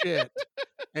kind of shit.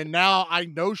 And now I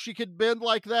know she could bend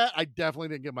like that. I definitely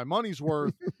didn't get my money's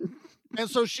worth. And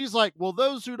so she's like, well,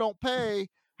 those who don't pay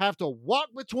have to walk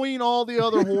between all the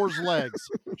other whores' legs.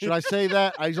 Should I say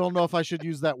that? I don't know if I should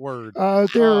use that word.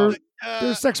 They're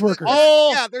sex workers.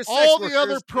 They're sex all workers. the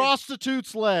other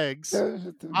prostitutes' legs.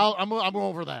 I'm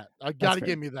over that. I got to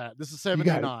give me that. This is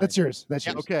 79. That's yours. That's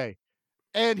yours. Okay.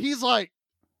 And he's like,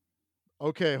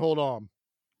 okay, hold on.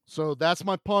 So that's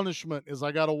my punishment is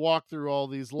I got to walk through all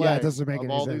these legs it doesn't make of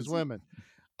any all sense. these women.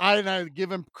 I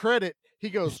give him credit. He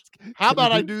goes, how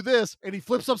about I do this? And he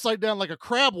flips upside down like a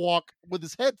crab walk with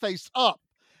his head faced up.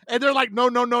 And they're like, no.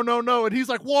 And he's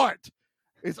like, what?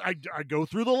 I go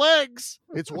through the legs.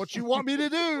 It's what you want me to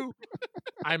do.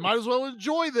 I might as well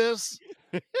enjoy this.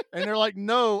 And they're like,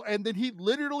 no. And then he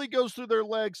literally goes through their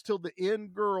legs till the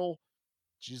end girl.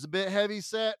 She's a bit heavy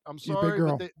set. I'm sorry,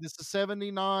 but this is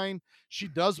 79. She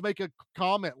does make a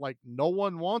comment like, no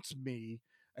one wants me,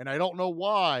 and I don't know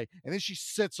why. And then she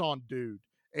sits on dude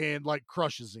and like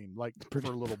crushes him like for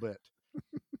a little bit.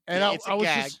 And it's a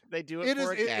gag. They do it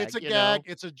for a gag. It's a gag.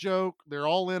 It's a joke. They're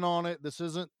all in on it. This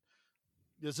isn't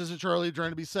Charlie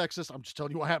trying to be sexist. I'm just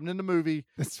telling you what happened in the movie.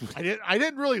 I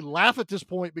didn't really laugh at this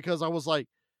point because I was like,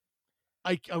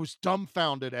 I was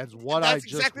dumbfounded as what That's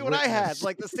exactly what I had.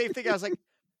 Like the same thing. I was like,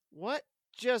 what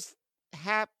just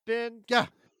happened? Yeah.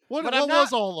 What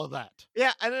was all of that?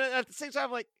 Yeah. And then at the same time,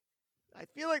 I'm like, I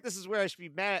feel like this is where I should be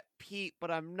mad at Pete, but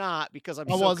I'm not because I'm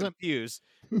confused.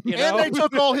 And they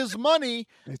took all his money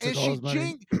and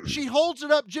she holds it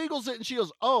up, jiggles it, and she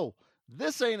goes, oh,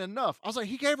 this ain't enough. I was like,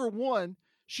 he gave her 1.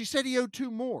 She said he owed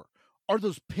 2 more. Are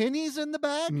those pennies in the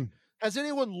bag? Has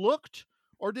anyone looked?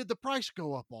 Or did the price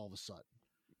go up all of a sudden?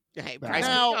 Hey, price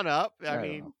has gone up. I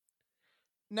mean,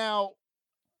 now,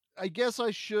 I guess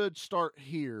I should start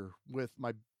here with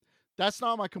that's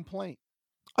not my complaint.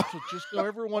 So just so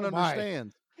everyone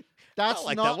understands. That's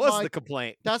not that was the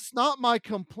complaint. That's not my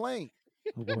complaint.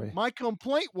 Oh boy. My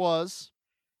complaint was,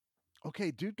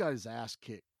 okay, dude got his ass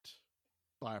kicked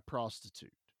by a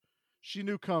prostitute. She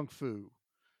knew Kung Fu.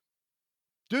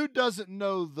 Dude doesn't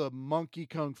know the monkey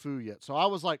Kung Fu yet. So I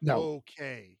was like,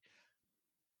 okay.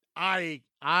 I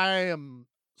am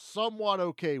somewhat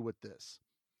okay with this.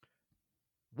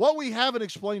 What we haven't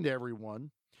explained to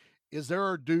everyone is there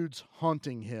are dudes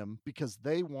hunting him because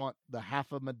they want the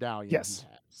half a medallion he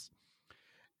has.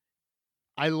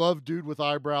 I love dude with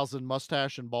eyebrows and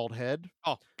mustache and bald head.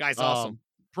 Oh, guy's awesome.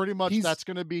 Pretty much that's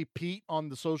going to be Pete on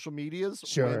the social medias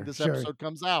when this episode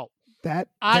comes out.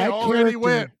 I already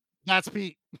went. That's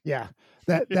Pete. Yeah.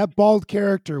 That bald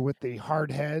character with the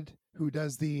hard head who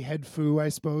does the head foo, I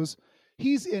suppose.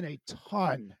 He's in a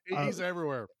ton. He's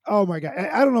everywhere. Oh my God.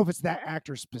 I don't know if it's that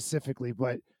actor specifically,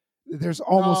 but there's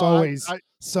almost always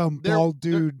some bald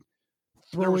dude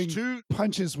throwing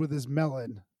punches with his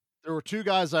melon. There were two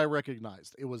guys I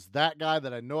recognized. It was that guy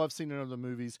that I know I've seen in other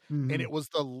movies, and it was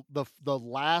the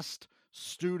last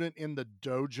student in the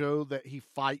dojo that he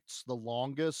fights the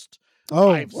longest.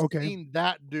 I've seen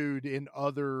that dude in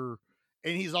other,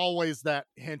 and he's always that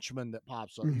henchman that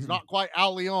pops up. He's not quite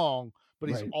Ao Leong, but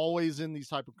he's always in these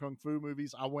type of kung fu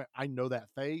movies. I know that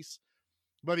face,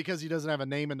 but because he doesn't have a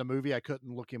name in the movie, I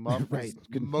couldn't look him up.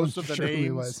 Most of the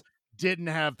names didn't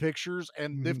have pictures,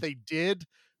 and if they did,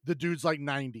 the dude's like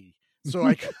 90. So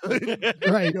I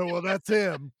could go, well, that's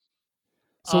him.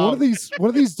 So one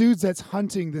of these dudes that's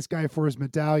hunting this guy for his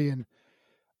medallion,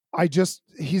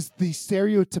 he's the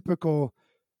stereotypical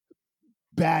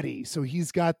baddie. So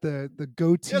he's got the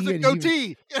goatee. He has a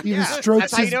goatee. He even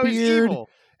strokes his beard,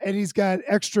 and he's got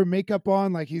extra makeup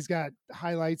on, like he's got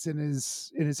highlights in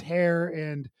his hair,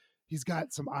 and he's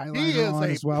got some eyeliner on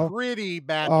as well. Pretty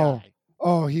bad guy.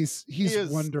 Oh, he's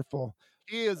wonderful.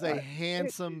 He is a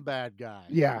handsome bad guy.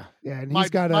 Yeah, and he's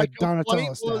got a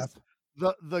Donatello staff.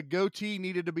 The goatee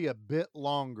needed to be a bit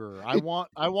longer. I want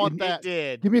that.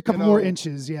 Did. Give me a couple more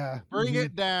inches. Yeah, bring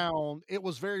it down. It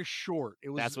was very short. It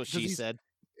was. That's what she said.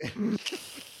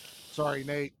 Sorry,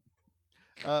 Nate.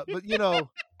 But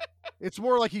it's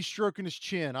more like he's stroking his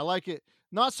chin. I like it.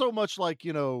 Not so much like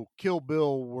Kill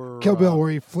Bill,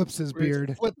 where he flips his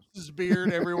beard.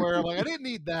 Everywhere. I'm like, I didn't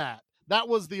need that. That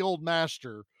was the old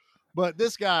master. But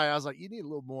this guy, I was like, you need a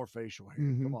little more facial hair.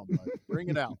 Come on, buddy. Bring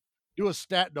it out. Do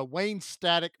the Wayne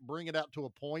static, bring it out to a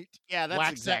point. Yeah, that's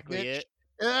exactly it.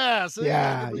 Yeah, see,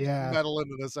 yeah. Metal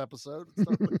into this episode.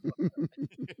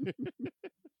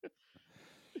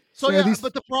 So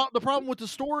but the problem with the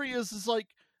story is like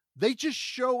they just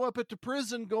show up at the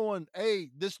prison going, "Hey,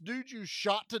 this dude you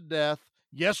shot to death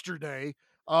yesterday,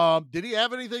 did he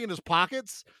have anything in his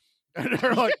pockets?" And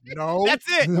they're like, "No." That's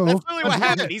it. No. That's really what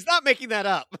happened. He's not making that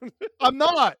up. I'm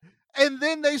not. And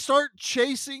then they start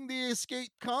chasing the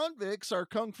escaped convicts, our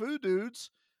kung fu dudes,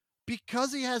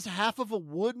 because he has half of a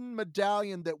wooden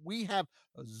medallion that we have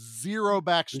zero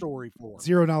backstory for.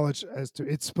 Zero knowledge as to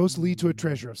it's supposed to lead to a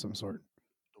treasure of some sort.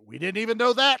 We didn't even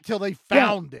know that till they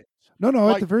found it. No.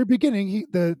 At the very beginning,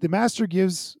 the master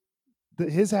gives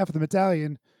his half of the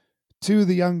medallion to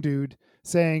the young dude,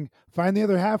 saying, "Find the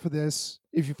other half of this.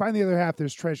 If you find the other half,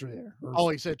 there's treasure there."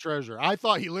 He said treasure. I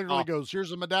thought he literally goes,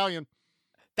 "Here's a medallion."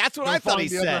 That's what I thought he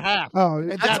said. Oh,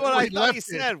 that's what I thought he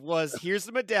said was, "Here's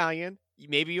the medallion.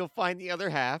 Maybe you'll find the other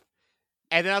half."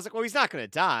 And then I was like, "Well, he's not going to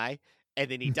die."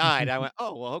 And then he died. I went,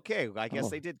 "Oh, well, okay. I guess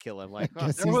they did kill him." Like,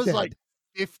 there was like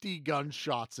 50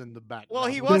 gunshots in the back. Well,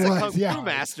 he was a kung fu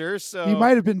master, so he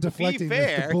might have been deflecting. Be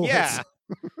fair, the bullets. yeah.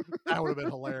 That would have been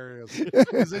hilarious.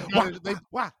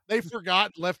 They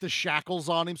forgot, left the shackles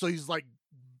on him, so he's like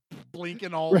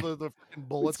blinking all the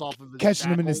bullets off of his catching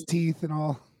shackles. him in his teeth and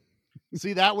all.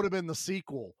 See, that would have been the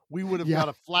sequel. We would have got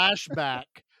a flashback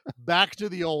back to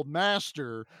the old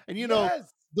master, and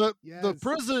the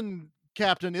prison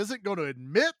captain isn't going to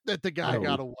admit that the guy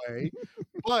got away,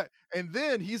 and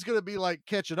then he's going to be like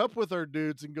catching up with our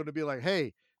dudes and going to be like, "Hey,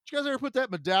 did you guys ever put that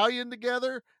medallion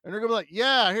together?" And they're going to be like,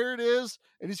 "Yeah, here it is."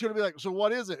 And he's going to be like, "So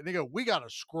what is it?" And they go, "We got a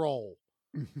scroll."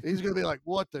 And he's going to be like,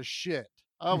 "What the shit?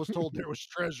 I was told there was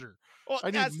treasure." Well,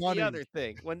 that's the other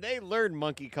thing. When they learn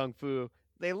monkey kung fu,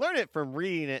 they learn it from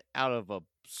reading it out of a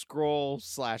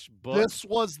scroll/book. This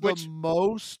was the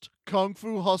most Kung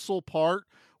Fu Hustle part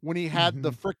when he had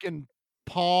the freaking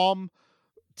palm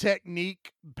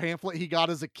technique pamphlet he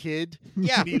got as a kid.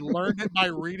 Yeah. And he learned it by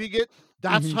reading it.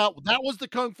 That's how that was the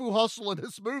Kung Fu Hustle in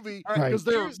this movie, because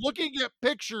they're looking at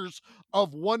pictures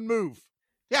of one move.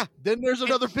 Yeah. Then there's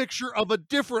another picture of a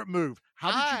different move.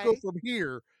 How did you go from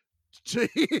here to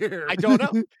here? I don't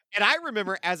know. And I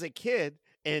remember as a kid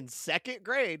in 2nd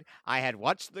grade, I had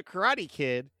watched The Karate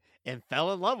Kid and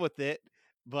fell in love with it,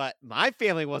 but my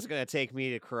family wasn't going to take me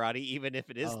to karate, even if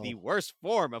it is the worst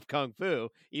form of kung fu,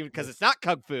 even because it's not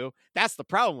kung fu. That's the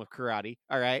problem with karate.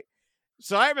 All right.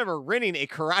 So I remember renting a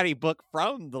karate book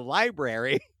from the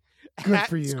library at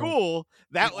school.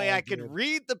 That way I could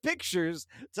read the pictures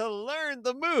to learn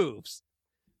the moves.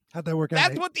 How'd that work out?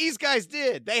 That's what these guys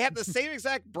did. They had the same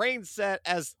exact brain set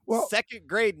as second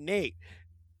grade Nate.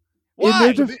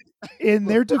 Why? In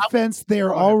their defense, they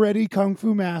are already kung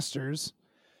fu masters.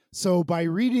 So by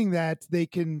reading that, they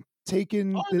can take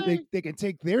they can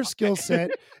take their skill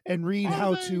set and read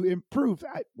how to improve.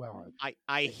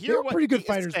 I hear what pretty good he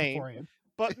fighters is saying, beforehand.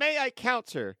 but may I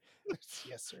counter?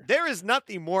 Yes, sir. There is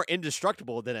nothing more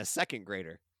indestructible than a second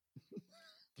grader.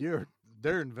 They're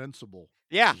invincible.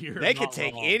 Yeah, they could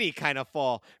take any kind of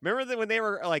fall. Remember that when they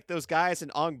were like those guys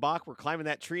in Ong Bak were climbing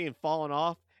that tree and falling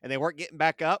off, and they weren't getting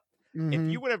back up? Mm-hmm.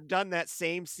 If you would have done that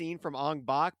same scene from Ong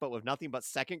Bak, but with nothing but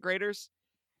second graders,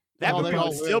 that movie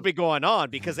would still be going on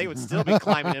because they would still be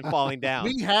climbing and falling down.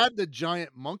 We had the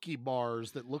giant monkey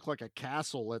bars that looked like a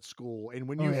castle at school, and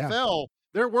when you yeah. fell,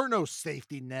 there were no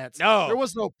safety nets. No, there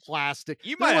was no plastic.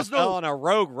 You might have fell on a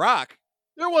rogue rock.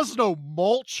 There was no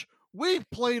mulch. We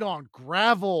played on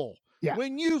gravel. Yeah.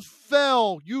 When you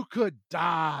fell, you could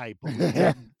die.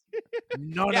 But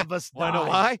none of us died. Want to know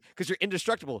why? Because you're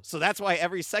indestructible. So that's why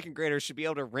every second grader should be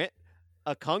able to rent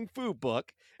a kung fu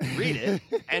book, read it,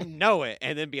 and know it,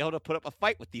 and then be able to put up a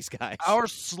fight with these guys. Our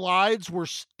slides were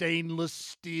stainless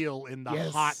steel in the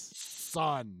hot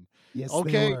sun. Yes,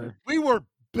 okay, we were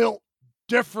built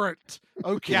different.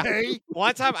 Okay. Yeah.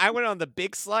 One time I went on the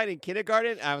big slide in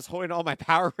kindergarten. I was holding all my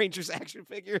Power Rangers action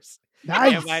figures.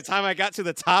 Nice. And by the time I got to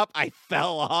the top, I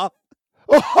fell off.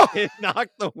 It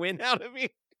knocked the wind out of me.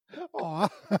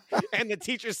 And the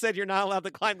teacher said you're not allowed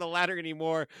to climb the ladder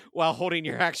anymore while holding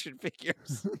your action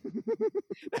figures.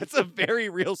 That's a very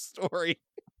real story.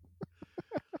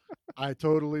 I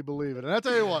totally believe it. And I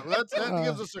tell you what, that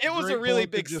gives us it was a really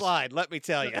big slide, let me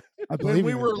tell you. When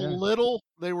we were little,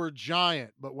 they were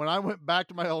giant. But when I went back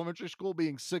to my elementary school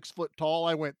being 6 foot tall,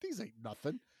 I went, these ain't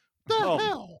nothing. The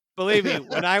hell? Believe me,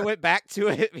 when I went back to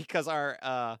it, because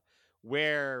our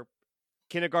where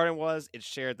kindergarten was, it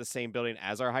shared the same building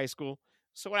as our high school.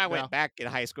 So when I went back in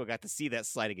high school, I got to see that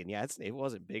slide again. Yeah, it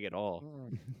wasn't big at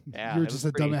all. Yeah, you were just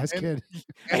a dumbass kid.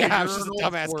 Yeah, I was just a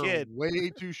dumbass kid. Way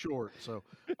too short. So,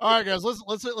 all right, guys,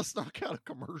 let's knock out a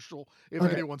commercial. If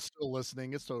anyone's still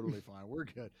listening, it's totally fine. We're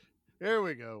good. Here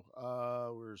we go.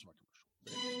 Where's my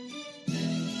commercial?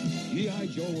 G.I.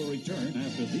 Joe will return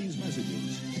after these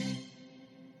messages.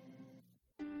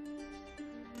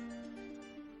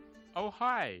 Oh,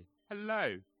 hi.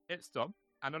 Hello. It's Dom.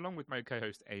 And along with my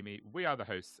co-host Amy, we are the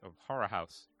hosts of Horror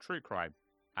House, True Crime,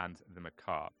 and The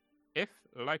Macabre. If,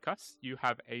 like us, you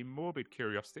have a morbid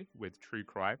curiosity with true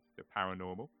crime, the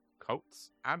paranormal, cults,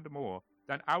 and more,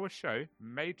 then our show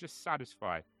may just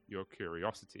satisfy your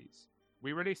curiosities.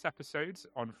 We release episodes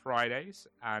on Fridays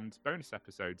and bonus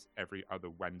episodes every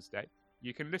other Wednesday.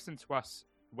 You can listen to us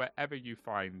wherever you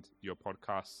find your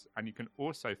podcasts, and you can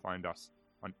also find us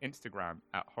on Instagram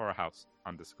at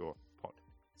horrorhouse_pod.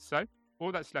 So,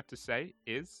 all that's left to say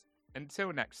is,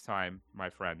 until next time,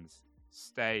 my friends,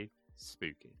 stay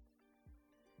spooky.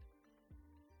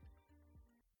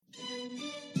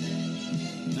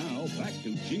 Now, back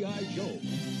to G.I. Joe.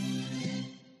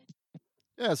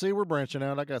 Yeah, see, we're branching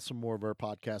out. I got some more of our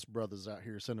podcast brothers out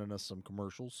here sending us some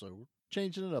commercials, so we're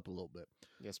changing it up a little bit.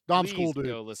 Yes, Dom's cool, dude.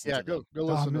 Go listen to go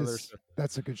listen to their stuff.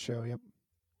 That's a good show, yep.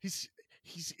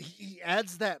 He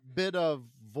adds that bit of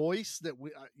voice that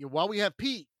we while we have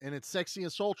Pete and it's sexy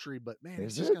and sultry, but man,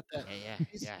 he's just got that.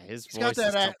 Yeah, his he's voice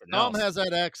got that. Dom else. has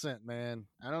that accent, man.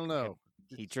 I don't know.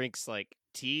 He drinks like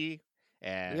tea,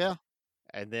 and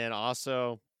then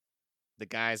also the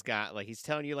guy's got like he's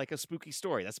telling you like a spooky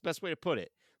story. That's the best way to put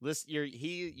it. Listen,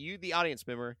 you the audience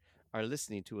member are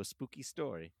listening to a spooky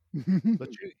story. But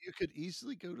you could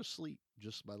easily go to sleep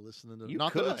just by listening to.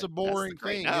 Not that it's a boring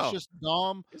thing. No. It's just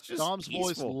Dom's peaceful.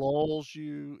 voice lulls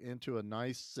you into a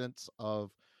nice sense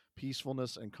of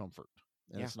peacefulness and comfort.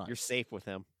 And it's nice. You're safe with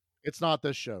him. It's not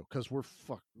this show because we're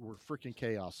freaking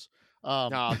chaos.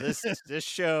 No, this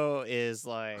show is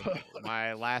like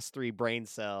my last 3 brain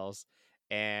cells,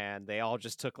 and they all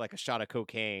just took like a shot of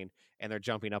cocaine, and they're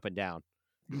jumping up and down.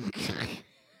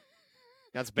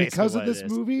 That's basically because what of this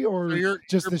movie, or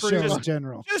just the show in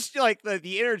general. Just like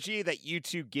the energy that you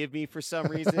two give me for some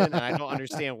reason, and I don't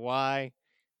understand why.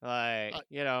 Like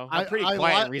I'm pretty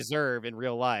quiet and reserved in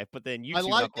real life, but then you two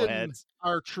knuckleheads.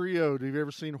 Our trio. Have you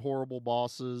ever seen Horrible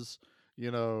Bosses?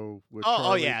 With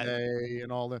Charlie Day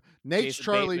and all that. Nate's Jason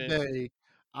Charlie Bateman. Day.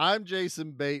 I'm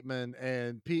Jason Bateman,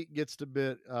 and Pete gets to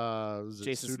bit.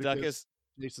 Jason Sudeikis.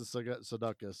 Jason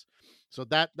Sudeikis. So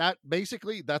that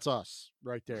basically that's us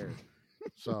right there.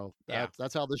 So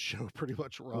that's how this show pretty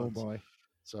much runs. Oh boy.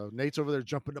 So Nate's over there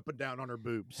jumping up and down on her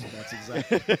boobs. That's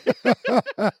exactly.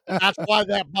 That's why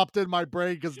that popped in my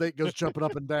brain, because Nate goes jumping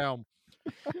up and down.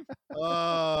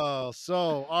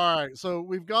 So all right. So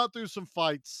we've gone through some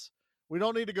fights. We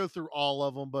don't need to go through all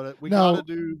of them, but we No. got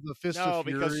to do the Fist of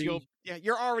Fury. because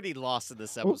you're already lost in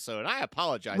this episode. And I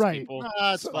apologize, right. people.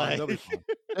 Nah, it's fine. They'll be fine.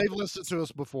 They've listened to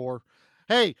us before.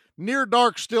 Hey, Near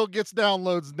Dark still gets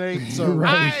downloads, Nate. So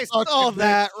Right. I saw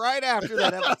that right after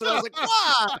that episode. I was like,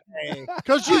 why?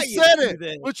 Because you Why said do it,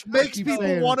 this? which makes keep people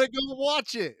saying want to go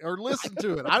watch it or listen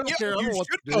to it. I don't care. I don't know You what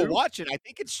should to go do. watch it. I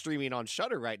think it's streaming on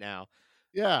Shudder right now.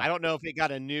 Yeah. I don't know if it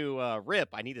got a new rip.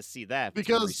 I need to see that if it's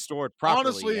Because restored properly.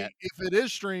 honestly, yet. if it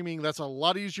is streaming, that's a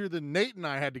lot easier than Nate and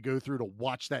I had to go through to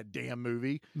watch that damn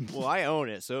movie. Well, I own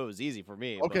it, so it was easy for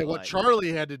me. Okay, but, what like,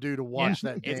 Charlie had to do to watch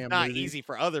that it's damn not movie. easy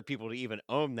for other people to even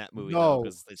own that movie No,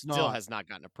 because it it's still not. has not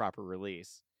gotten a proper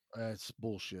release. That's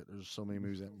bullshit. There's so many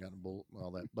movies that haven't gotten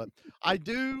all that. But I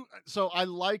do. So I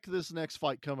like this next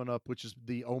fight coming up, which is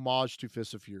the homage to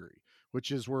Fist of Fury,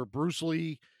 which is where Bruce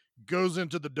Lee goes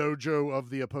into the dojo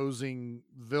of the opposing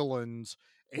villains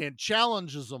and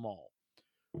challenges them all.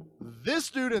 This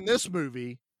dude in this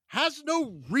movie has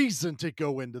no reason to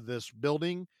go into this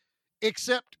building,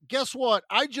 except guess what?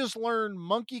 I just learned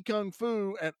monkey kung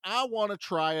fu and I want to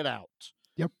try it out.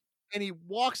 Yep. And he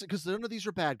walks it because none of these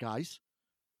are bad guys.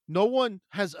 No one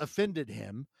has offended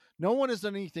him. No one has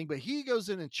done anything, but he goes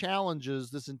in and challenges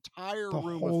this entire The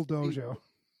room whole of dojo.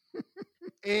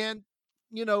 and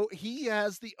he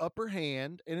has the upper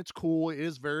hand, and it's cool. It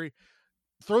is very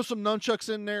throw some nunchucks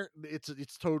in there.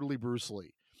 It's totally Bruce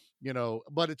Lee,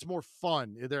 but it's more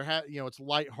fun. It's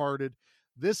lighthearted.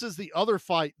 This is the other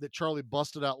fight that Charlie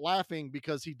busted out laughing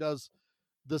because he does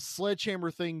the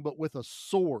sledgehammer thing, but with a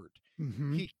sword.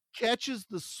 Mm-hmm. He catches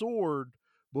the sword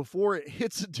before it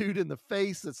hits a dude in the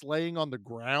face that's laying on the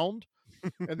ground.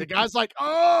 And the guy's like,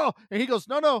 oh, and he goes,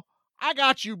 no, I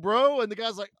got you, bro. And the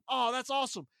guy's like, oh, that's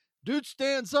awesome. Dude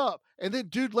stands up, and then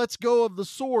dude lets go of the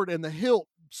sword, and the hilt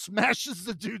smashes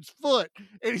the dude's foot,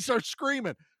 and he starts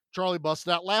screaming. Charlie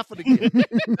busted out laughing again.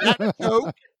 That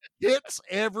joke hits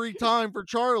every time for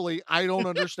Charlie. I don't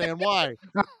understand why,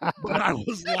 but I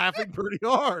was laughing pretty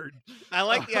hard. I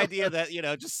like the idea that,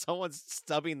 just someone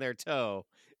stubbing their toe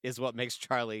is what makes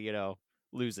Charlie,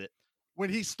 lose it. When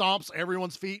he stomps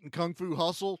everyone's feet in Kung Fu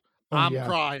Hustle, Oh, I'm yeah.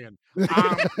 crying.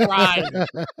 I'm crying.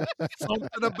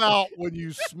 Something about when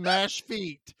you smash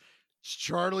feet, it's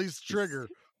Charlie's trigger.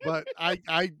 But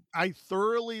I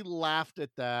thoroughly laughed at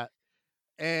that.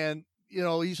 And,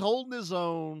 he's holding his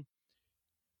own.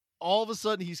 All of a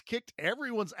sudden, he's kicked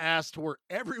everyone's ass to where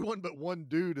everyone but one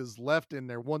dude is left in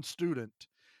there, one student.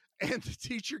 And the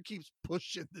teacher keeps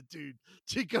pushing the dude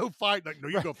to go fight. Like, no,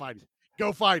 you go fight him.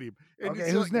 Go fight him. And Okay,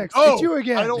 he's who's like, next? Oh, It's you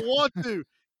again. I don't want to.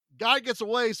 Guy gets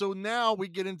away. So now we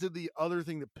get into the other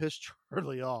thing that pissed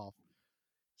Charlie off.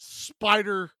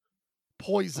 Spider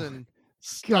poison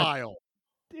style.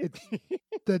 It's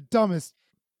the dumbest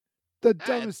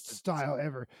style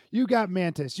ever. You got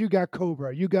Mantis, you got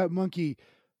Cobra, you got Monkey.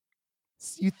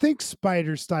 You think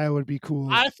Spider style would be cool.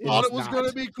 I thought it was not. going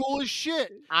to be cool as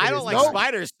shit. I don't is like not.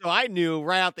 spiders, so I knew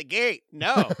right out the gate,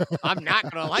 no, I'm not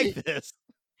going to like this.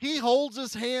 He holds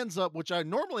his hands up, which I'm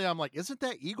like, isn't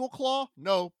that eagle claw?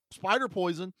 No, spider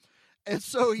poison. And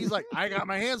so he's like, I got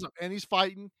my hands up, and he's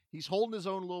fighting. He's holding his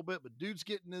own a little bit, but dude's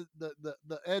getting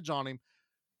the edge on him.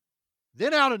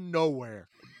 Then out of nowhere,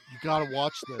 you got to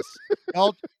watch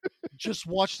this. Just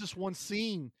watch this one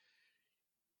scene.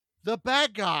 The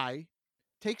bad guy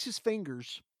takes his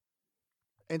fingers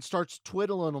and starts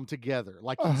twiddling them together,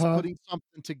 like he's putting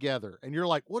something together. And you're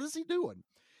like, what is he doing?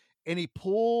 And he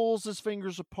pulls his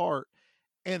fingers apart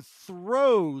and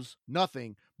throws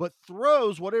nothing, but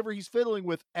throws whatever he's fiddling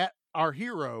with at our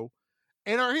hero.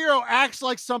 And our hero acts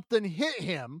like something hit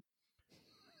him.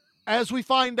 As we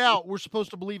find out, we're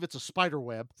supposed to believe it's a spider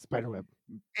web.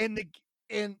 And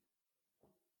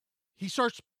he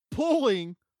starts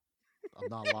pulling. I'm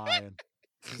not lying.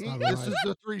 This is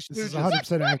the Three Stooges. This is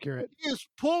 100% accurate. He is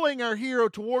pulling our hero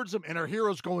towards him, and our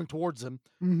hero's going towards him.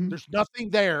 Mm-hmm. There's nothing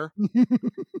there.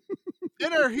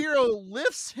 Then our hero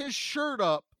lifts his shirt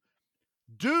up.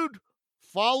 Dude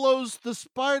follows the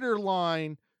spider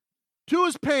line to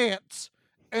his pants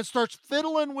and starts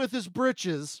fiddling with his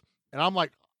britches. And I'm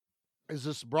like, is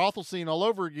this brothel scene all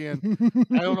over again?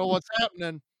 I don't know what's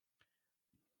happening.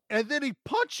 And then he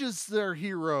punches their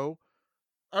hero.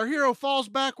 Our hero falls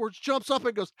backwards, jumps up,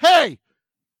 and goes, hey,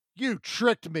 you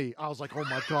tricked me. I was like, oh,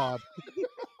 my God.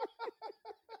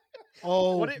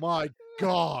 My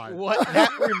God. What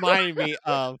that reminded me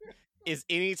of is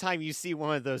anytime you see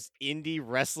one of those indie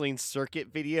wrestling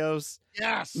circuit videos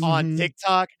on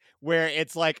TikTok where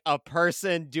it's like a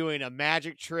person doing a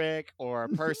magic trick or a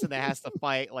person that has to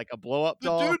fight like a blow-up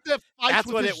doll. The dude that fights That's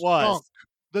with what his it was. trunk.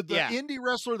 The indie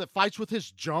wrestler that fights with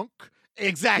his junk.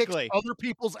 Exactly. Kicks other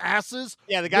people's asses.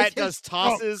 Yeah, the guy that does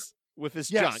tosses with his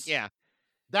junk. Yeah.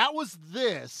 That was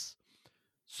this.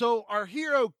 So our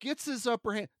hero gets his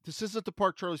upper hand. This isn't the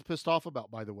part Charlie's pissed off about,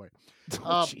 by the way.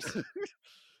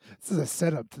 This is a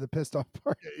setup to the pissed off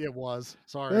part. It was.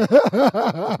 Sorry.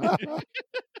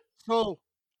 So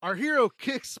our hero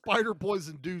kicks Spider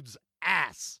Poison Dude's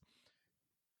ass.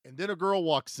 And then a girl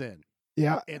walks in.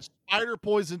 Yeah. And Spider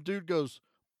Poison Dude goes,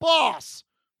 "Boss,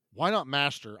 why not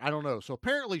Master?" I don't know. So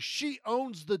apparently she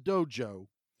owns the dojo.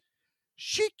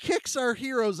 She kicks our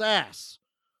hero's ass.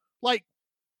 Like,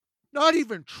 not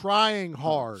even trying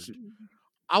hard.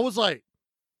 I was like,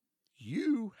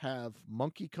 you have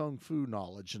monkey kung fu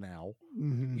knowledge now.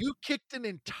 Mm-hmm. You kicked an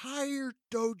entire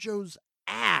dojo's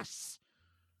ass.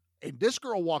 And this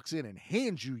girl walks in and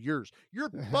hands you yours. Your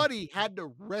buddy had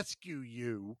to rescue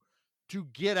you to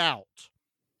get out.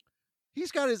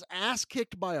 He's got his ass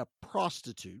kicked by a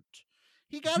prostitute.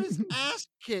 He got his ass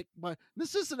kicked by...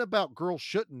 This isn't about girls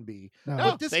shouldn't be.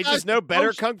 No, they just know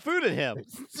better kung fu than him.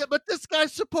 Yeah, but this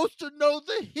guy's supposed to know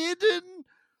the hidden...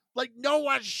 Like, no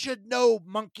one should know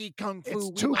monkey kung fu.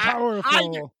 It's too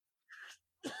powerful.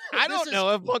 I don't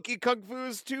know if monkey kung fu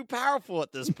is too powerful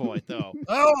at this point, though.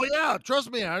 Oh, yeah.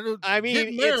 Trust me. I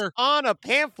mean, it's on a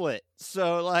pamphlet.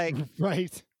 So, like...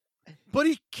 Right. But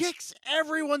he kicks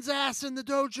everyone's ass in the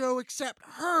dojo except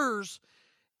hers.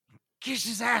 Gets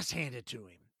his ass handed to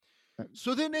him.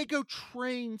 So then they go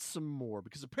train some more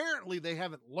because apparently they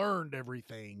haven't learned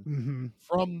everything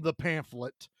from the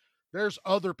pamphlet. There's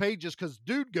other pages because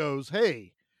dude goes,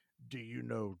 "Hey, do you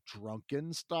know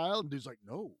drunken style?" And dude's like,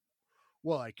 "No."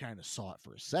 Well, I kind of saw it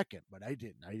for a second, but I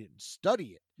didn't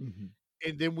study it.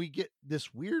 And then we get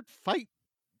this weird fight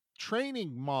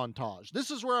training montage. This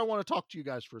is where I want to talk to you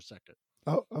guys for a second.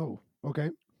 Oh,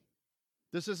 okay.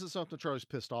 This isn't something Charlie's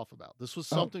pissed off about. This was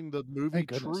something the movie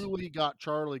truly got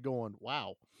Charlie going,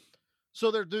 wow.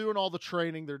 So they're doing all the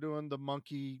training. They're doing the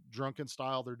monkey drunken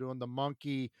style. They're doing the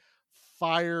monkey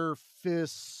fire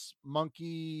fist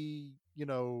monkey. You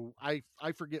know, I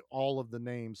forget all of the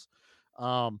names.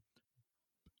 And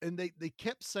they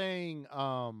kept saying,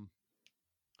 what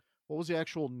was the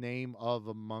actual name of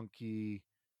a monkey?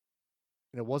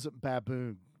 And it wasn't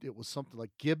baboon. It was something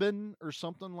like gibbon or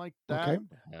something like that.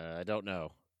 Okay. I don't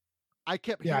know. I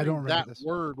kept hearing that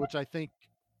word, which I think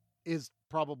is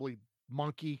probably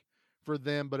monkey for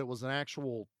them, but it was an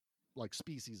actual like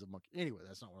species of monkey. Anyway,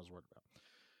 that's not what I was worried about.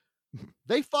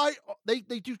 They fight. They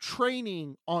do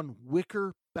training on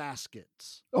wicker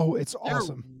baskets. Oh, it's They're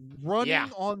awesome.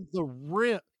 running on the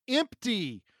rim,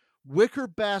 empty wicker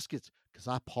baskets. Because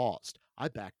I paused. I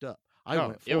backed up. I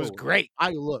went forward. It was great.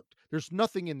 I looked. There's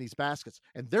nothing in these baskets,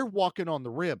 and they're walking on the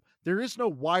rim. There is no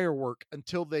wire work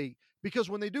because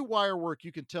when they do wire work,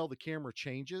 you can tell the camera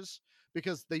changes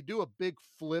because they do a big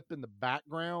flip in the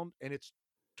background, and it's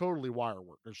totally wire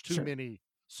work. There's too many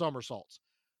somersaults.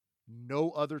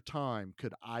 No other time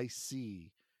could I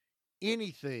see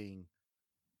anything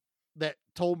that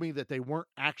told me that they weren't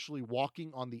actually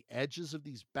walking on the edges of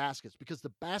these baskets because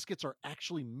the baskets are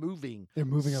actually moving. They're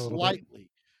moving a little slightly.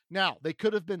 Now, they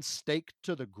could have been staked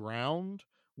to the ground,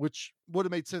 which would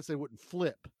have made sense. They wouldn't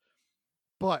flip.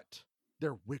 But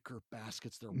they're wicker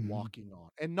baskets they're walking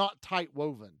on and not tight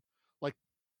woven. Like,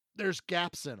 there's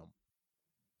gaps in them.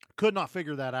 Could not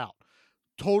figure that out.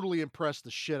 Totally impressed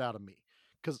the shit out of me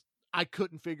because I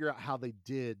couldn't figure out how they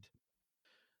did.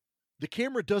 The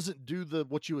camera doesn't do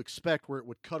what you expect where it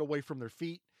would cut away from their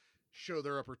feet, show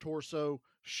their upper torso,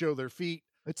 show their feet.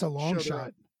 It's a long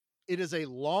shot. It is a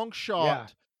long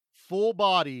shot, full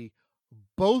body.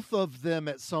 Both of them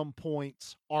at some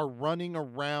points are running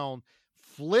around,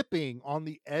 flipping on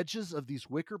the edges of these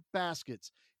wicker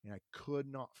baskets, and I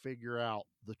could not figure out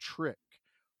the trick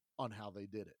on how they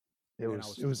did it. It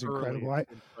was incredible.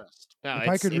 Impressed. No,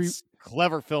 it's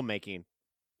clever filmmaking.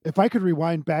 If I could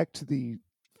rewind back to the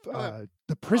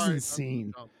prison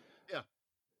scene,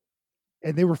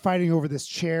 and they were fighting over this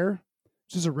chair,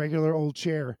 just a regular old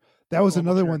chair. That was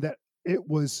another one that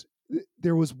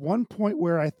there was one point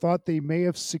where I thought they may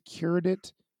have secured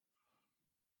it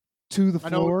to the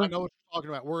floor. I know what you're talking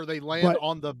about, where they land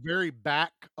on the very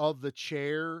back of the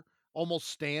chair, almost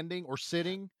standing or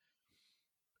sitting.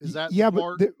 Is that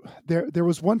but there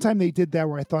was one time they did that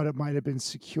where I thought it might have been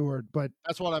secured, but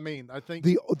that's what I mean. I think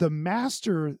the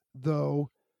master though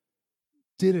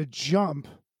did a jump,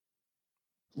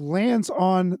 lands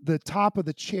on the top of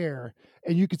the chair,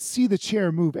 and you could see the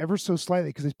chair move ever so slightly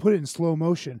because they put it in slow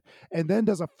motion, and then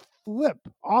does a flip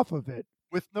off of it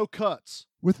with no cuts,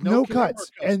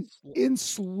 and in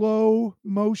slow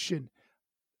motion.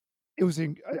 it was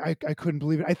I couldn't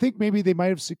believe it. I think maybe they might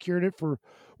have secured it for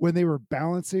when they were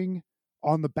balancing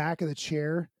on the back of the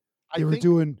chair. They were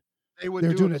doing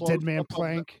a dead man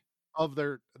plank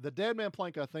the dead man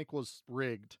plank. I think was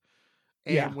rigged,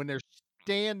 and Yeah. when they're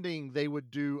standing, they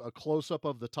would do a close up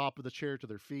of the top of the chair to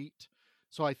their feet.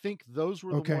 So I think those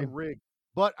were the one rigged.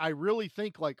 But I really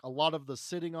think like a lot of the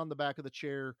sitting on the back of the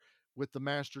chair with the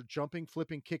master jumping,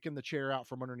 flipping, kicking the chair out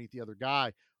from underneath the other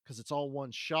guy because it's all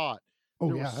one shot. Oh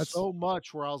there yeah, was so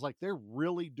much where I was like, they're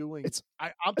really doing.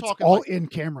 I'm talking all like in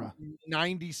camera.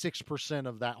 96%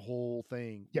 of that whole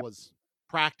thing Yep. was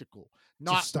practical,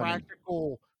 not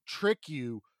practical trick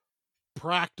you.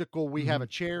 Practical. We have a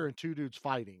chair and two dudes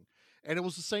fighting, and it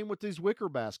was the same with these wicker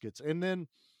baskets. And then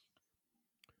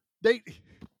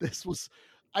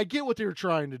I get what they were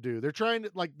trying to do. They're trying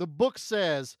to, like the book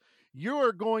says, you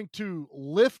are going to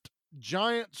lift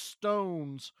giant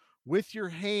stones with your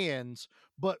hands,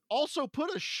 but also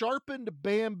put a sharpened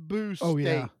bamboo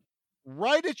stake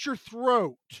right at your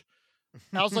throat.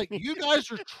 I was like, you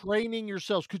guys are training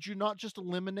yourselves. Could you not just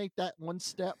eliminate that one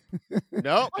step?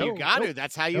 No, you got to.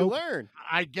 That's how you learn.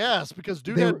 I guess, because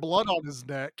dude had blood on his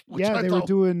neck. Yeah, they were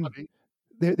doing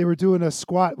they were doing a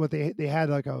squat, but they had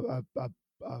like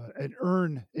an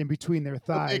urn in between their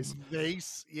thighs. A big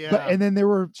vase, yeah. And then there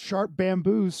were sharp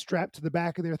bamboos strapped to the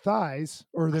back of their thighs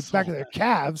or the back of their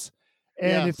calves.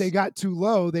 And if they got too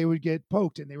low, they would get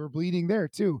poked, and they were bleeding there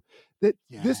too.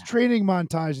 This training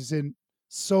montage is in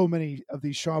so many of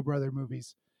these Shaw Brother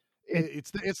movies.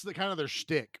 It's the kind of their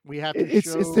shtick. We have to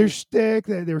it's their shtick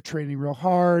that they were training real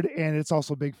hard, and it's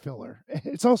also big filler.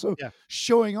 It's also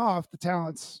showing off the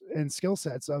talents and skill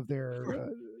sets of their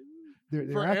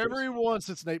for actors. Everyone,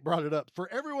 since Nate brought it up, for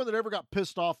everyone that ever got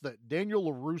pissed off that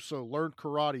Daniel LaRusso learned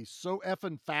karate so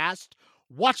effing fast,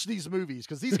 watch these movies,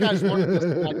 because these guys learned this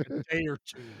in like a day or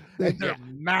two, and they're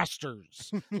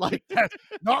masters. Like that,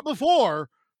 not before,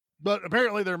 but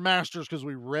apparently they're masters because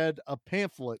we read a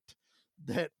pamphlet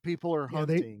that people are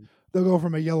hunting. They'll go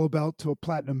from a yellow belt to a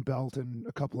platinum belt in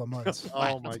a couple of months.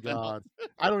 Oh my God.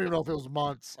 I don't even know if it was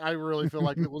months. I really feel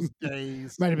like it was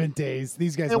days. Might have been days.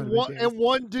 These guys and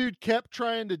one dude kept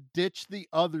trying to ditch the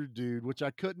other dude, which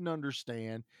I couldn't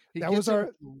understand. That was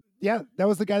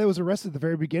the guy that was arrested at the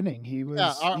very beginning. He was,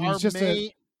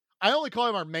 I only call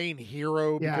him our main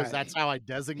hero because that's how I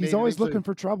designate him. He's always looking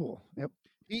for trouble. Yep.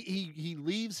 He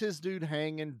leaves his dude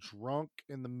hanging drunk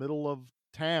in the middle of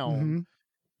town,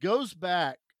 goes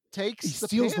back,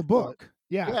 steals the book,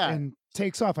 and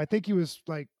takes off. I think he was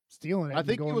like stealing it. I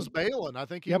think he was bailing. I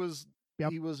think he was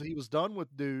done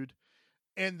with dude,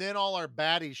 and then all our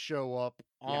baddies show up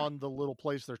on the little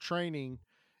place they're training,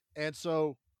 and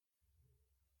so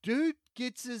dude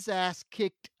gets his ass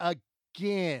kicked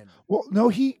again. Well, no,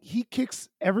 he kicks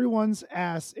everyone's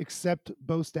ass except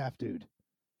Bostaff dude.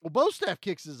 Well, Bostaff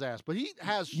kicks his ass, but he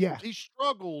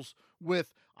struggles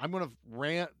with, I'm gonna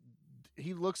rant.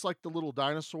 He looks like the little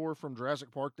dinosaur from Jurassic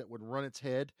Park that would run its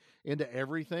head into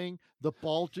everything. The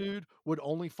bald dude would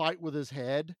only fight with his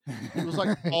head. He was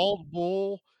like a bald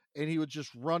bull, and he would just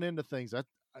run into things.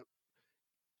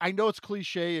 I know it's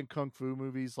cliche in kung fu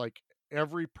movies, like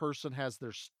every person has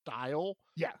their style.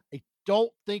 Yeah. I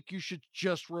don't think you should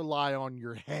just rely on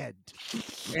your head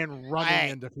and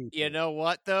running into people. You know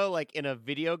what, though? Like in a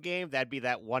video game, that'd be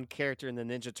that one character in the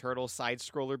Ninja Turtle side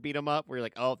scroller beat 'em up where you're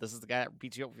like, oh, this is the guy that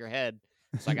beats you up with your head.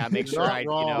 So I gotta make sure I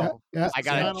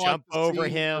gotta jump over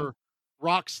him.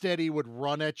 Rocksteady would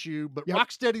run at you, but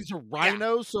Rocksteady's a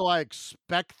rhino, so I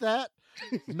expect that.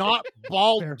 Not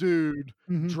bald dude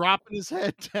dropping his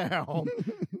head down.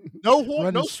 No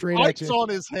horn, no spikes on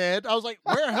his head. I was like,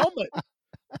 wear a helmet.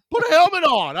 Put a helmet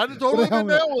on. I just totally been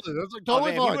down with it. I was like,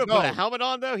 totally fine. If he would put a helmet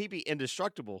on, though, he'd be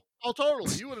indestructible. Oh,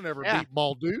 totally. You would have never beat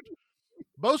bald dude.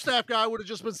 Bow staff guy would have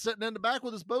just been sitting in the back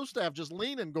with his bow staff, just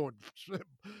leaning, going.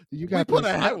 We put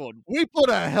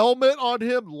a helmet on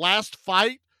him last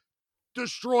fight,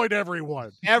 destroyed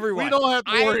everyone. Everyone. We don't have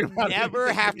to worry about it.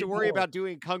 Never have to worry about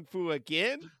doing kung fu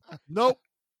again. Nope.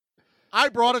 I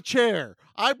brought a chair.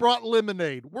 I brought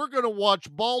lemonade. We're gonna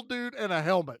watch bald dude and a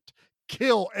helmet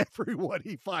kill everyone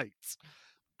he fights.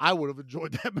 I would have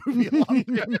enjoyed that movie a lot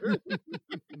better.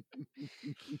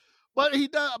 But he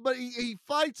does. But he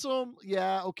fights them.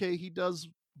 Yeah, okay. He does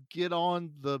get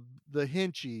on the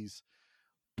hinchies.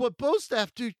 But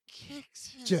Bostaff dude kicks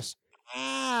his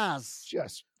ass.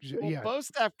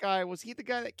 Bostaff guy, was he the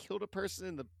guy that killed a person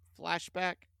in the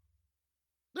flashback?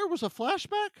 There was a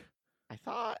flashback? I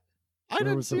thought. I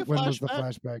didn't see a flashback. When was the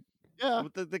flashback? Yeah,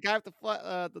 with the guy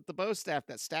with the bow staff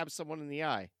that stabbed someone in the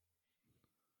eye.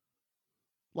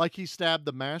 Like he stabbed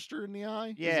the master in the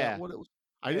eye? Yeah. Is that what it was?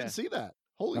 I didn't see that.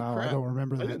 Holy crap! I don't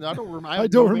remember that. I don't remember. I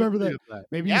don't remember that.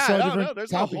 Maybe you saw a different no,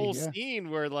 there's copy, a whole scene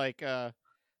where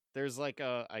there's I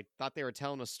thought they were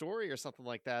telling a story or something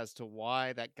like that as to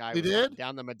why that guy was hunting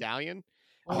down the medallion.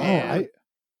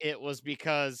 It was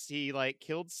because he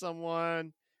killed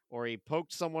someone or he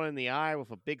poked someone in the eye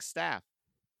with a big staff.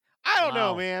 I don't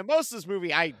know, man. Most of this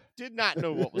movie, I did not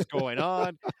know what was going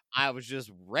on. I was just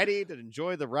ready to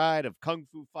enjoy the ride of kung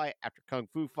fu fight after kung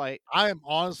fu fight. I am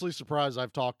honestly surprised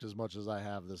I've talked as much as I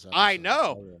have this episode. I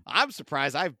know. I'm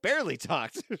surprised I've barely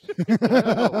talked.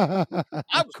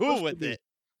 I'm cool with it.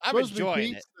 I'm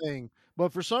enjoying it. Thing,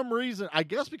 but for some reason, I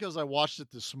guess because I watched it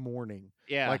this morning,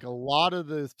 yeah, a lot of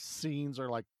the scenes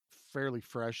are fairly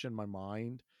fresh in my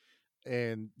mind,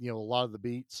 and a lot of the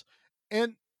beats.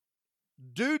 And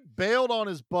dude bailed on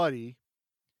his buddy,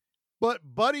 but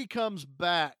buddy comes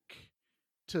back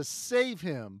to save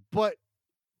him, but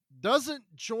doesn't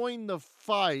join the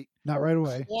fight. Not right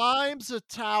away. Climbs a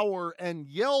tower and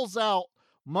yells out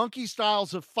monkey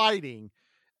styles of fighting.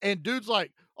 And dude's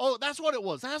like, oh, that's what it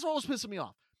was. That's what was pissing me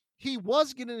off. He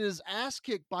was getting his ass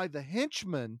kicked by the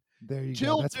henchman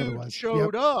till dude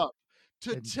showed up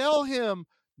to tell him,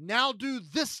 now do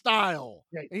this style.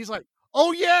 Right. And he's like,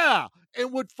 oh yeah,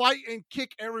 and would fight and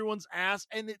kick everyone's ass.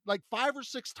 And it 5 or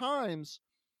 6 times,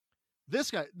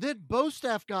 this guy, then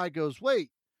Bostaff guy goes,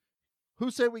 wait, who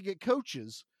said we get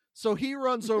coaches? So he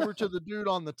runs over to the dude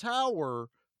on the tower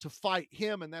to fight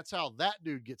him, and that's how that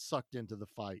dude gets sucked into the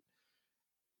fight.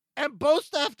 And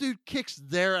Bostaff dude kicks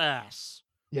their ass.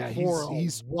 Yeah,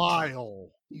 he's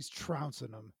wild. He's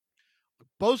trouncing them.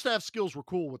 Bostaff's skills were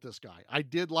cool with this guy. I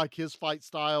did like his fight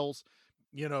styles.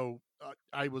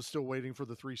 I was still waiting for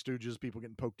the Three Stooges, people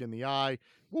getting poked in the eye.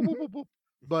 Whoop, whoop, whoop, whoop.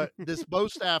 But this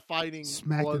Bostaff fighting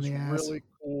was really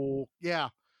cool. Yeah.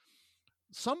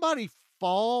 Somebody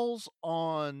falls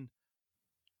on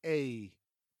a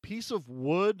piece of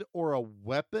wood or a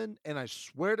weapon, and I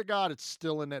swear to God, it's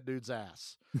still in that dude's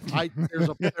ass.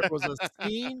 There was a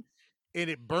scene, and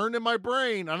it burned in my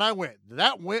brain, and I went,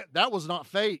 that was not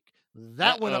fake.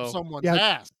 That went up someone's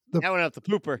ass. That went up the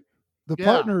pooper.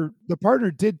 The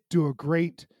partner did do a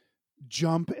great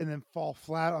jump and then fall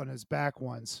flat on his back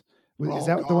once. Is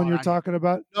that the one you're talking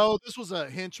about? No, this was a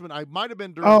henchman. I might have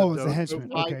been during it was a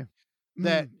henchman. Okay.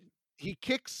 That he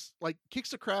kicks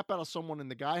the crap out of someone, and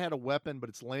the guy had a weapon, but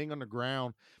it's laying on the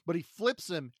ground. But he flips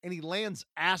him, and he lands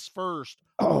ass first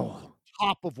on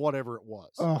top of whatever it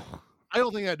was. Oh. I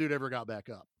don't think that dude ever got back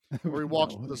up. Or he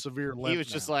walks with a severe limp. He was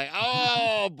just like,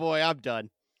 oh boy, I'm done.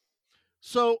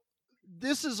 So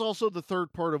this is also the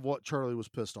third part of what Charlie was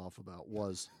pissed off about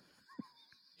was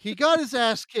he got his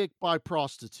ass kicked by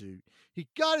prostitute. He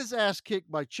got his ass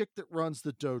kicked by chick that runs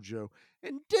the dojo.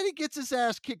 And then he gets his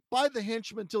ass kicked by the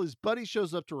henchman until his buddy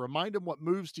shows up to remind him what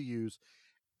moves to use.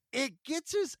 It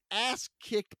gets his ass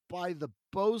kicked by the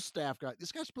Bostaff guy.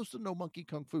 This guy's supposed to know Monkey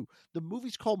Kung Fu. The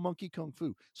movie's called Monkey Kung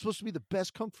Fu. It's supposed to be the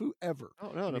best Kung Fu ever.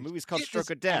 Oh, no, the movie's called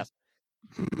Stroke of Death.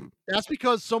 That's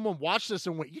because someone watched this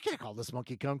and went, you can't call this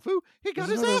Monkey Kung Fu. He got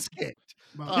his ass kicked.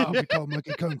 We call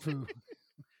Monkey Kung Fu.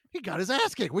 He got his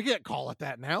ass kicked. We can't call it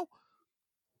that now.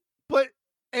 But,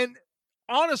 and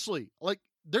honestly,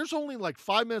 there's only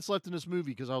 5 minutes left in this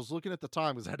movie because I was looking at the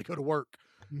time because I had to go to work.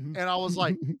 Mm-hmm. And I was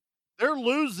like, they're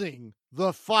losing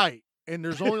the fight. And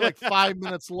there's only 5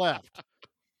 minutes left.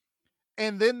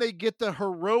 And then they get the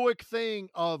heroic thing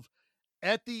of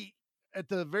at the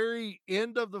very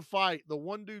end of the fight, the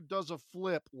one dude does a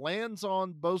flip, lands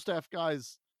on Bostaff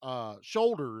guy's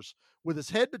shoulders with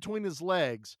his head between his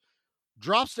legs,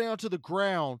 drops down to the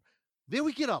ground. Then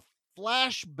we get a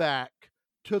flashback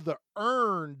to the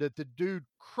urn that the dude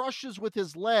crushes with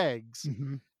his legs.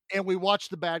 Mm-hmm. And we watch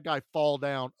the bad guy fall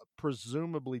down,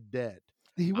 presumably dead.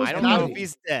 I don't know if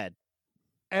he's dead.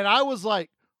 And I was like,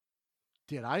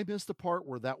 did I miss the part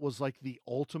where that was the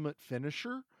ultimate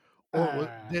finisher? Or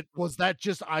was that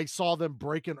just I saw them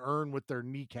break an urn with their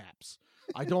kneecaps?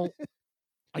 I don't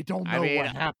know what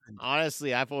happened.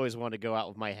 Honestly, I've always wanted to go out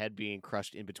with my head being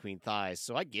crushed in between thighs,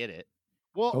 so I get it.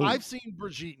 Well, I've seen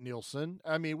Brigitte Nielsen.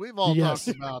 I mean, we've all talked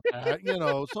about that,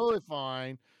 totally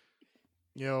fine.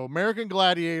 American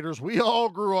Gladiators, we all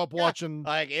grew up watching.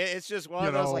 It's just one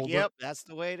of those, yep, that's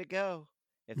the way to go.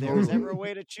 If there was ever a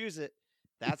way to choose it,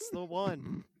 that's the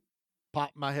one.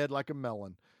 Pop my head like a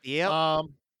melon. Yep.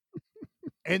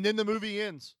 And then the movie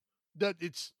ends. And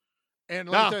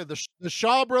let me tell you, the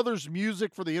Shaw Brothers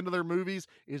music for the end of their movies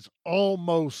is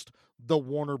almost the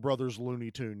Warner Brothers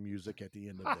Looney Tune music at the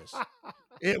end of this.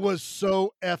 It was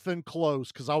so effing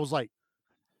close because I was like,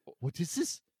 what is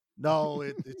this? No,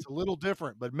 it's a little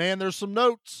different. But man, there's some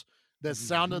notes that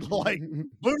sounded like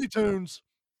Looney Tunes.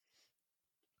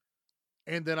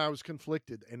 And then I was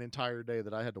conflicted an entire day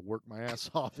that I had to work my ass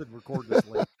off and record this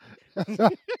late.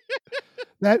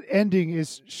 That ending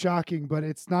is shocking, but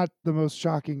it's not the most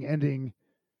shocking ending.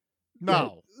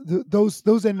 No.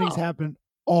 Those endings happen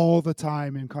all the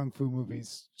time in kung fu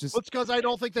movies. Just it's because I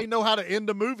don't think they know how to end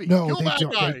a movie. No, Kill they that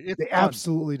don't. guy. They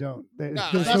absolutely don't. There's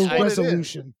that's no what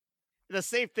resolution. The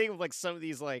same thing with like some of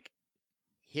these like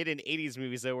hidden 80s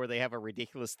movies though, where they have a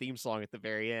ridiculous theme song at the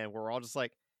very end, where we're all just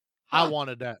like, I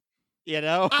wanted that. You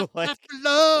know, like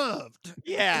loved.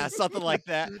 Yeah, something like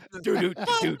that.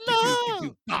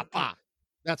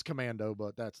 That's Commando,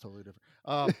 but that's totally different.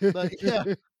 But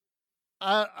yeah,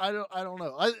 I don't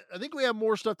know. I think we have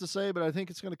more stuff to say, but I think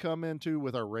it's going to come into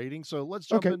with our rating. So let's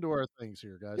jump into our things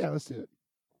here, guys. Yeah, let's do it.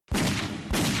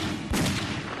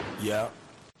 Yeah.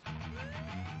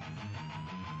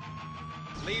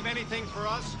 Leave anything for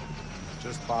us?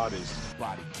 Just bodies.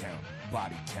 Body count.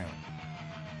 Body count.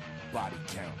 Body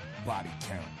count. Body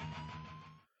count.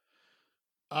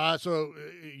 So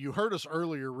you heard us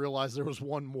earlier realize there was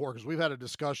one more because we've had a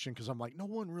discussion because I'm like, no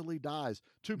one really dies.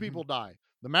 Two people die.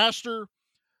 The master,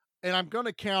 and I'm going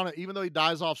to count it, even though he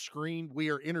dies off screen,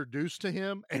 we are introduced to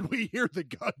him and we hear the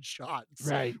gunshots.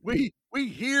 Right. We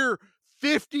hear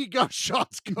 50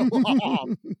 gunshots go off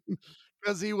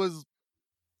because he was,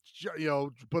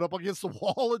 put up against the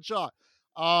wall and shot.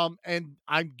 And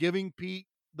I'm giving Pete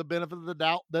the benefit of the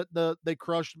doubt that they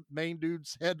crushed main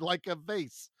dude's head like a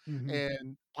vase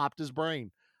and popped his brain,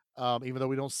 even though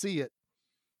we don't see it.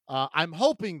 I'm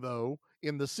hoping, though,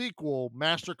 in the sequel,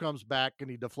 Master comes back and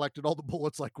he deflected all the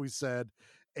bullets, like we said,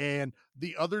 and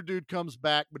the other dude comes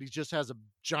back, but he just has a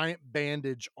giant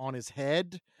bandage on his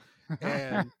head,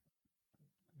 and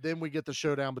then we get the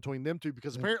showdown between them two,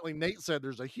 because apparently Nate said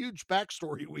there's a huge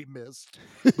backstory we missed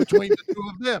between the two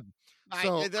of them.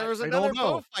 So there was another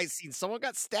bow fight scene. Someone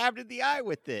got stabbed in the eye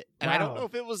with it. And I don't know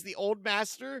if it was the old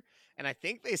master, and I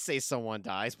think they say someone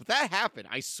dies, but that happened.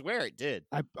 I swear it did.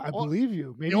 I believe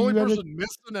you. Maybe the only person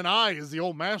missing an eye is the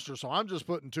old master, so I'm just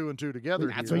putting two and two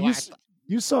together. So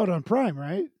you saw it on Prime,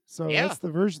 right? So that's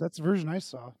the version I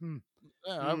saw.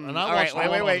 Yeah, and all right,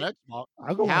 wait.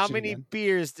 I'll go How watch it many again.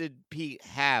 beers did Pete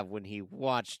have when he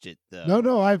watched it, though?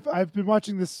 No, I've been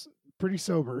watching this pretty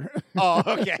sober. Oh,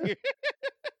 okay.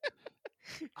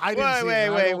 I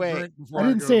didn't wait. I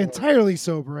didn't say entirely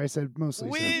sober. I said mostly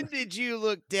When sober. did you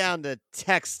look down to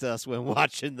text us when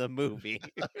watching the movie?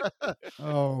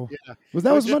 Oh, yeah.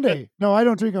 Was Monday? No, I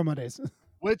don't drink on Mondays.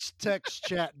 Which text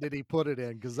chat did he put it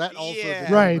in? Because that also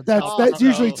right. That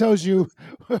usually tells you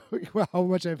how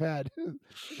much I've had.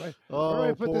 Right. Oh, where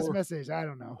do I put this message? I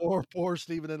don't know. Poor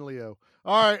Stephen and Leo.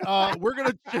 All right, we're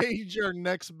gonna change our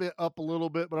next bit up a little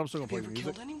bit, but I'm still gonna play music.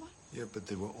 Killed anyone? Yeah, but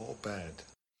they were all bad.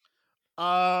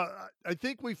 I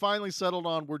think we finally settled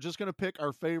on we're just gonna pick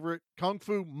our favorite kung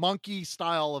fu monkey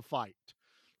style of fight.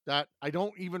 That I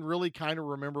don't even really kind of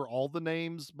remember all the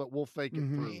names, but we'll fake it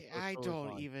through. I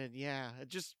don't even. Yeah,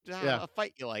 just a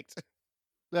fight you liked.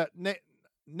 That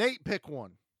Nate, pick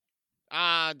one.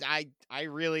 I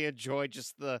really enjoyed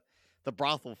just the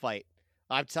brothel fight.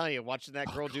 I'm telling you, watching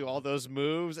that girl do all those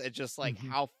moves and just like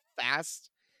how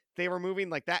fast they were moving,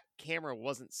 like that camera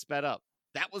wasn't sped up.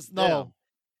 That was them.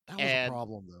 That was a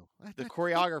problem though. The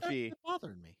choreography that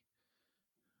bothered me.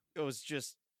 It was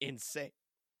just insane.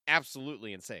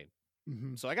 Absolutely insane.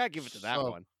 So I gotta give it to that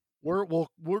one.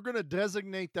 We're gonna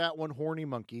designate that one Horny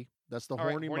Monkey. That's the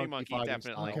horny monkey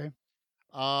definitely.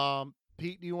 Okay.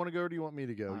 Pete, do you want to go or do you want me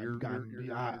to go?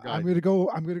 I'm gonna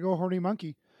go Horny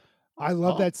Monkey. I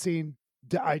love that scene.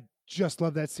 I just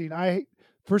love that scene.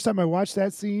 First time I watched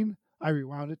that scene, I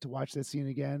rewound it to watch that scene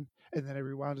again, and then I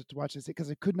rewound it to watch it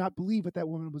because I could not believe what that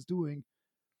woman was doing,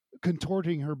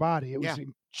 contorting her body. It was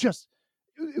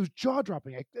it was jaw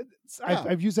dropping.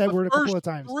 I've used that word a couple of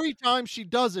times. 3 times she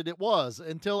does it. It was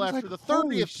until after the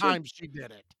 30th time she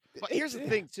did it. But here's the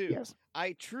thing too. Yes.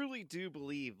 I truly do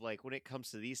believe, like when it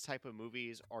comes to these type of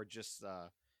movies or just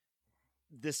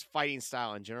this fighting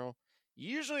style in general,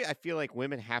 usually I feel like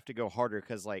women have to go harder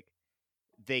because like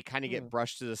they kind of get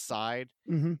brushed to the side,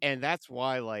 and that's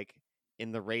why like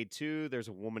in the Raid 2, there's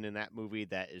a woman in that movie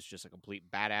that is just a complete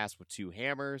badass with 2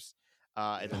 hammers.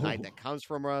 In The Night That Comes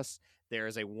From Us, there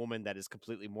is a woman that is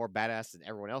completely more badass than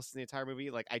everyone else in the entire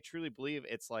movie. Like I truly believe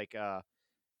it's like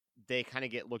they kind of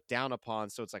get looked down upon,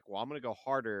 so it's like, well, I'm gonna go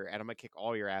harder and I'm gonna kick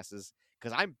all your asses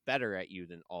because I'm better at you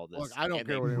than all this. Look, I don't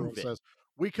care what anyone says.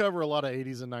 We cover a lot of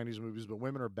 80s and 90s movies, but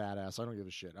women are badass. I don't give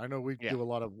a shit. I know we do a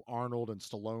lot of Arnold and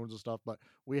Stallones and stuff, but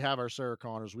we have our Sarah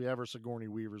Connors, we have our Sigourney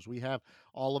Weavers, we have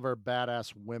all of our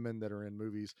badass women that are in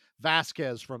movies.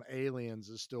 Vasquez from Aliens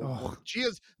is still she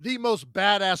is the most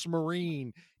badass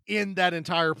Marine in that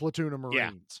entire platoon of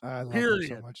Marines. I love period.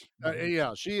 her so much.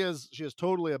 Yeah, she is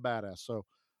totally a badass. So,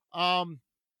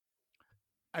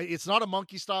 it's not a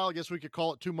monkey style. I guess we could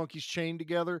call it two monkeys chained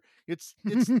together. It's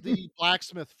the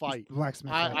blacksmith fight.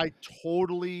 Blacksmith fight.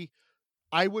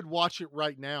 I would watch it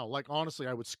right now. Like, honestly,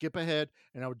 I would skip ahead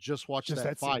and I would just watch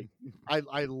that fight.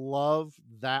 I love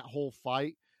that whole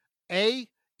fight.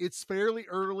 It's fairly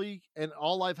early, and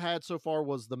all I've had so far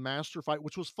was the master fight,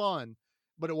 which was fun,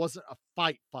 but it wasn't a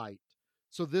fight.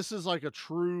 So this is like a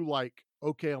true, like,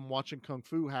 okay, I'm watching Kung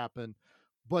Fu happen,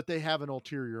 but they have an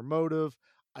ulterior motive.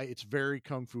 It's very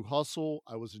Kung Fu Hustle.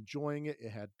 I was enjoying it. It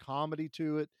had comedy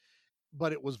to it,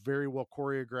 but it was very well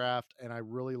choreographed, and I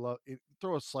really love it.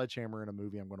 Throw a sledgehammer in a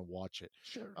movie, I'm going to watch it.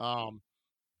 Sure.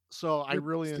 So I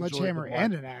really enjoyed sledgehammer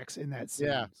and an axe in that scene.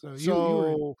 Yeah. So you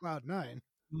were in cloud nine.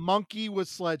 Monkey with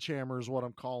sledgehammer is what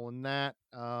I'm calling that.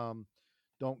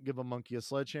 Don't give a monkey a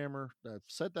sledgehammer. I've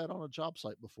said that on a job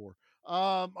site before.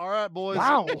 All right, boys.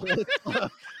 Wow. I'm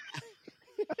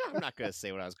not going to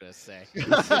say what I was going to say.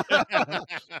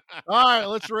 All right,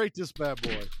 let's rate this bad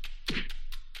boy.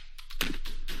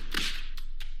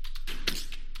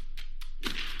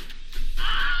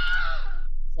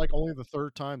 Like only the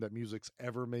third time that music's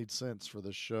ever made sense for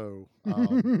this show.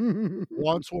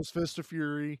 Once was Fist of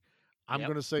Fury. I'm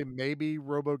going to say maybe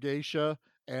Robo Geisha,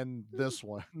 and this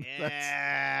one.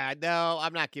 Yeah, no,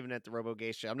 I'm not giving it the Robo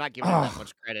Geisha. I'm not giving it that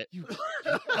much credit.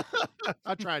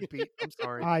 I tried, Pete. I'm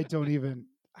sorry. I don't even.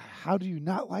 How do you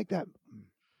not like that?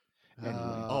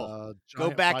 Anyway. Go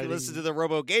back and listen to the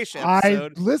Robo Geisha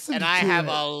episode. I listened and to I have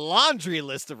it. a laundry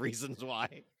list of reasons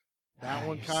why. That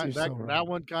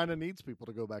one kind of needs people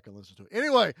to go back and listen to it.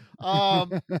 Anyway,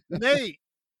 Nate,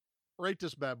 rate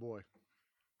this bad boy.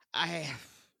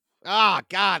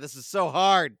 God, this is so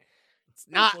hard. It's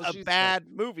not a bad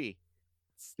movie.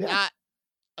 It's not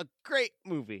a great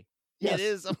movie. Yes. It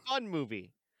is a fun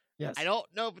movie. Yes. I don't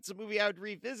know if it's a movie I would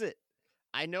revisit.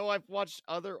 I know I've watched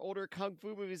other older Kung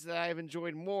Fu movies that I've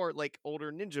enjoyed more, like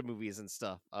older ninja movies and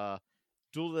stuff.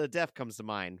 Duel to the Death comes to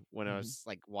mind when I was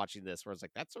like watching this, where I was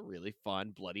like, that's a really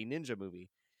fun, bloody ninja movie.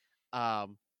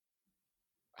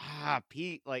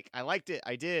 Pete, like I liked it.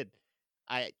 I did.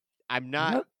 I'm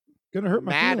not gonna hurt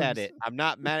my mad feelings. at it. I'm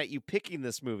not mad at you picking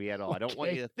this movie at all. I don't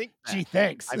want you to think that. Gee,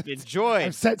 thanks. I've enjoyed.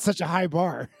 I've set such a high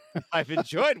bar. I've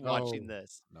enjoyed watching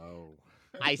this. No.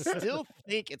 I still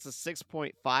think it's a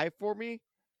 6.5 for me.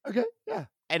 Okay, yeah.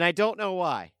 And I don't know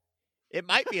why. It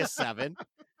might be a 7.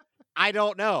 I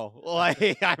don't know.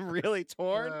 Like, I'm really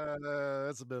torn.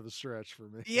 That's a bit of a stretch for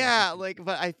me. Yeah, like,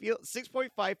 but I feel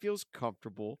 6.5 feels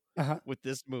comfortable with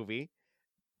this movie.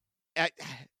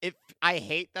 I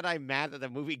hate that I'm mad that the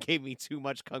movie gave me too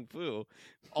much kung fu,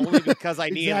 only because I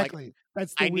need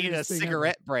I need a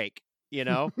cigarette break, you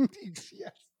know,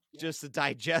 yes. Just to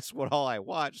digest what all I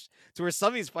watched. To where some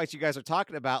of these fights you guys are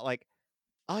talking about, like,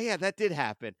 oh yeah, that did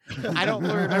happen. I don't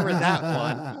remember that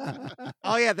one.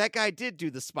 Oh yeah, that guy did do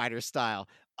the spider style.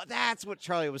 Oh, that's what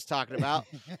Charlie was talking about.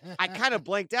 I kind of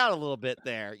blanked out a little bit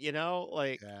there, you know,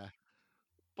 like. Yeah.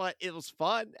 But it was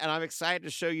fun, and I'm excited to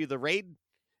show you the raid.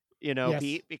 You know,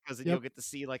 Pete, because then you'll get to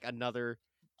see like another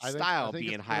style I think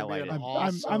being it's gonna be highlighted.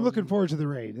 awesome... I'm looking forward to the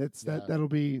raid. That'll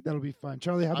be fun.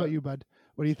 Charlie, how about you, bud?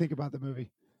 What do you think about the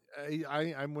movie?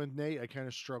 I'm with Nate. I kind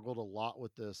of struggled a lot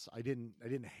with this. I didn't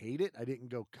hate it. I didn't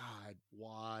go, God,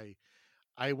 why?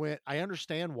 I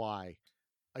understand why.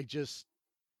 I just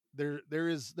there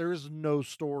is no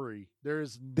story.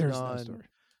 There's no story.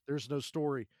 There's no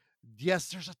story. Yes,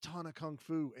 there's a ton of kung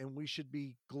fu, and we should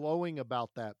be glowing about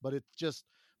that, but it just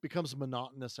becomes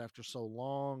monotonous after so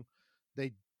long.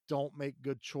 They don't make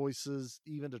good choices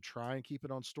even to try and keep it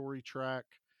on story track.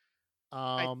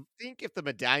 I think if the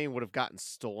medallion would have gotten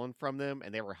stolen from them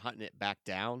and they were hunting it back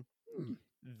down,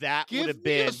 that would have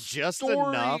been just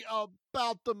enough.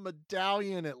 About the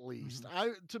medallion, at least.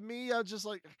 I just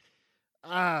like,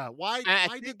 why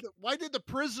did the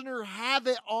prisoner have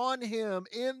it on him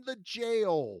in the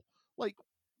jail? Like,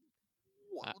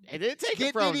 they didn't take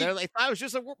it from him. They thought it was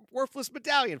just a worthless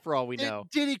medallion for all we know.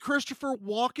 Did he Christopher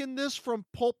Walken this from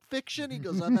Pulp Fiction? He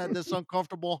goes, I've had this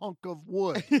uncomfortable hunk of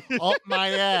wood up my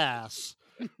ass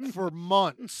for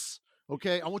months.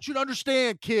 Okay, I want you to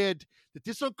understand, kid, that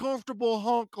this uncomfortable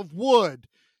hunk of wood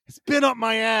has been up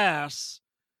my ass,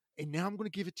 and now I'm going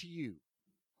to give it to you.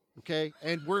 Okay,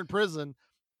 and we're in prison.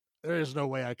 There is no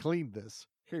way I cleaned this.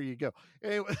 Here you go.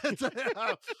 Anyway,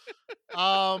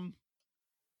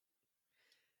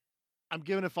 I'm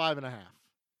giving it 5.5.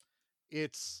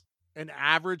 It's an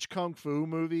average kung fu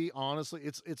movie. Honestly,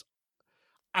 it's.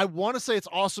 I want to say it's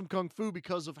awesome kung fu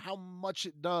because of how much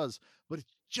it does, but it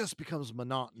just becomes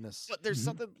monotonous. But there's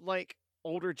something like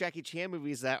older Jackie Chan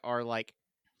movies that are like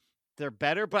they're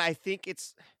better, but I think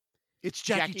it's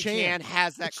Jackie Chan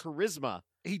has that charisma.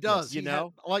 He does. You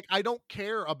know, I don't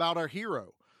care about our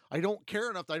hero. I don't care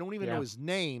enough that I don't even know his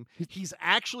name. He's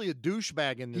actually a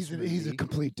douchebag in this movie. He's a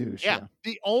complete douche. Yeah.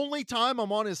 The only time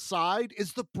I'm on his side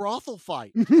is the brothel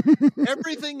fight.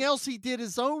 Everything else he did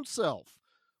his own self.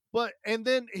 And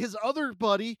then his other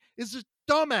buddy is a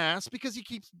dumbass because he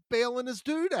keeps bailing his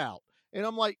dude out. And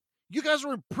I'm like, you guys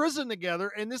were in prison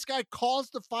together, and this guy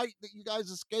caused the fight that you guys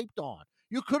escaped on.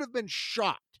 You could have been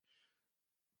shot.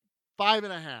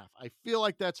 5.5. I feel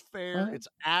like that's fair.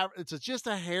 Right. It's just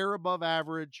a hair above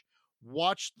average.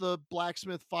 Watch the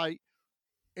blacksmith fight.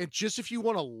 And just if you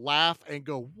want to laugh and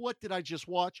go, what did I just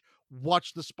watch?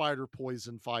 Watch the spider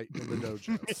poison fight in the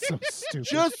dojo. So stupid.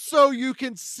 Just so you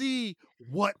can see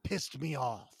what pissed me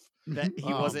off. That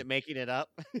he wasn't making it up.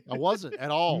 I wasn't at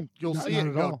all. You'll see it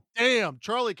and go, damn,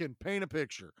 Charlie can paint a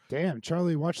picture. Damn,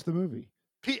 Charlie, watch the movie.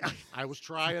 I was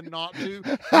trying not to.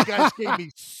 You guys gave me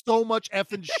so much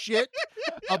effing shit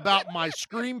about my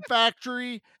Scream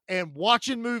Factory and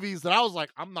watching movies that I was like,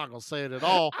 I'm not going to say it at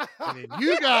all. And then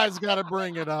you guys got to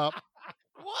bring it up.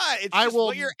 What? It's just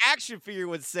what your action figure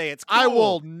would say. It's cool. I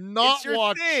will not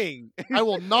watch. Thing. I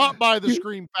will not buy the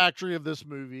Scream Factory of this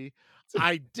movie.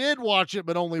 I did watch it,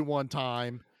 but only one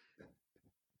time.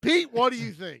 Pete, what do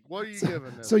you think? What are you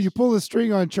giving this? So you pull the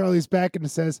string on Charlie's back and it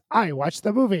says, I watched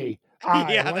the movie.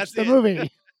 I watched the movie.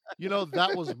 You know,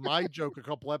 that was my joke a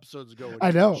couple episodes ago.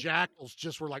 I know. Jackals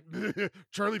just were like,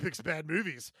 Charlie picks bad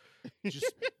movies.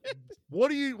 Just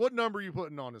what number are you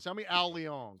putting on this? How many Al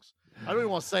Leongs? I don't even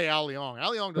want to say Al Leong.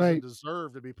 Al Leong doesn't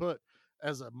deserve to be put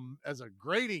as a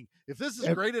grading. If this is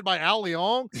graded by Al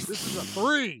Leong, this is a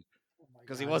 3.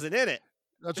 Because he wasn't in it.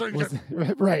 That's right.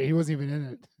 Right. He wasn't even in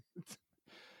it.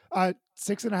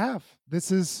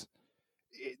 6.5.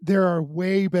 There are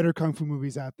way better Kung Fu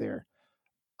movies out there.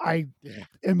 I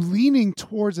am leaning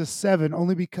towards a 7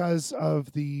 only because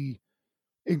of the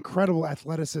incredible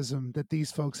athleticism that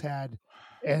these folks had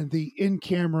and the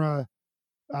in-camera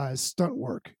stunt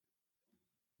work.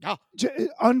 Oh.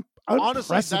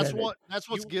 Honestly, that's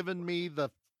what's given me the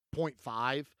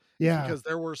 0.5. Yeah. Because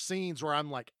there were scenes where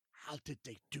I'm like, how did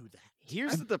they do that?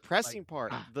 Here's the depressing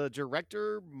part. The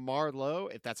director, Marlowe,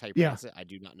 if that's how you pronounce it, I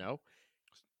do not know.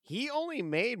 He only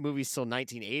made movies till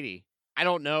 1980. I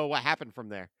don't know what happened from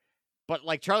there. But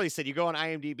like Charlie said, you go on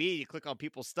IMDb, you click on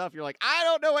people's stuff, you're like, I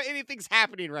don't know what anything's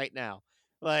happening right now.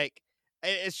 Like,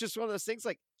 it's just one of those things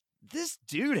like, this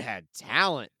dude had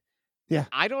talent. Yeah.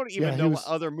 I don't even know what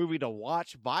other movie to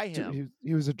watch by him.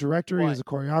 He was a director. He was a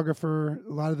choreographer.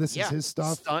 A lot of this is his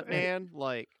stuff. Stuntman,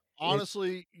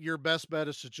 honestly, your best bet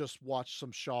is to just watch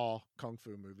some Shaw Kung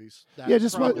Fu movies.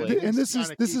 This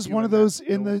is one of those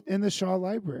in the Shaw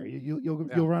library.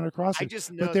 You'll run across it. I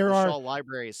just know the Shaw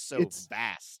library is so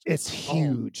vast. It's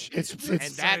huge. It's and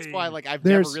that's why I've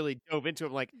never really dove into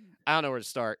it. I don't know where to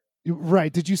start.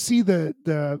 Right. Did you see the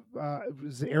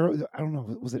was it Arrow? I don't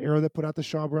know. Was it Arrow that put out the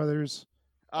Shaw Brothers?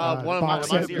 One of them might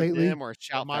have them or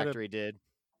Shout Factory did.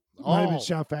 Might have been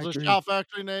Shout Factory. Was it Shout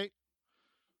Factory, Nate?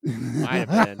 Might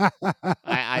have been.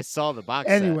 I saw the box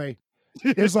set. Anyway,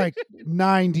 there's 9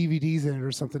 DVDs in it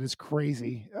or something. It's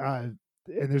crazy. And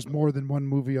there's more than one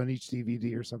movie on each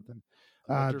DVD or something.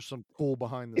 There's some cool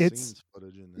behind the scenes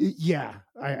footage in there. Yeah,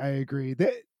 I agree.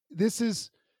 This is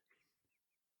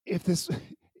if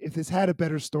this had a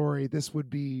better story, this would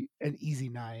be an easy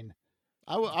 9.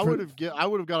 I would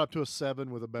have got up to a 7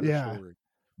 with a better story.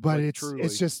 But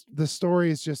it's just the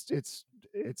story is just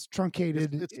it's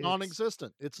truncated. It's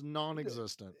non-existent. It's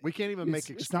non-existent. We can't even make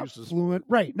excuses. It's not fluent,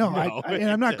 right? No, and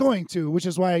I'm not going to, which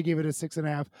is why I gave it a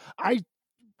 6.5.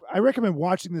 I recommend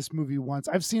watching this movie once.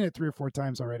 I've seen it 3 or 4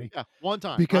 times already. Yeah, one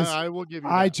time because I will give you.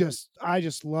 I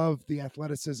just love the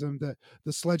athleticism,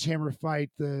 the sledgehammer fight,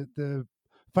 the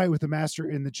fight with the master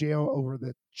in the jail over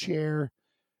the chair.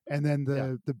 And then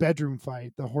the bedroom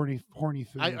fight, the horny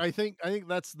food. I think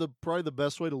that's probably the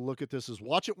best way to look at this is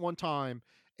watch it one time,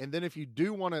 and then if you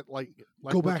do want to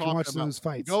go back and watch those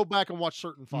fights, go back and watch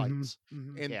certain fights,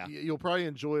 mm-hmm. and you'll probably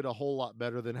enjoy it a whole lot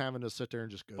better than having to sit there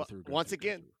and just go through. Once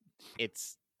again,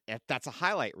 that's a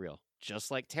highlight reel, just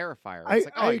like Terrifier.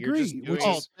 I agree.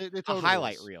 It's a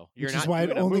highlight reel. Which is why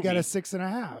it only got a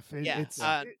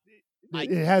 6.5.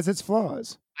 It has its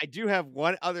flaws. I do have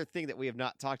one other thing that we have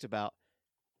not talked about.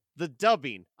 The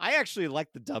dubbing. I actually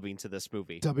liked the dubbing to this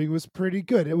movie. Dubbing was pretty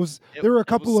good. There were a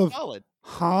couple of solid.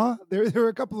 There were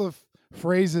a couple of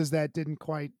phrases that didn't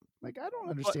quite I don't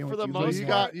understand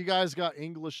what you guys got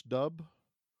English dub?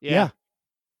 Yeah.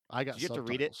 I got. Did you have to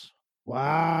read it?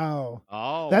 Wow.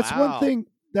 Oh, that's one thing.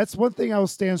 That's one thing I will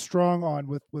stand strong on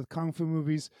with Kung Fu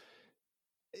movies.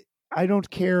 I don't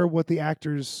care what the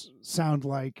actors sound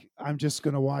like. I'm just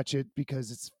going to watch it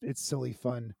because it's silly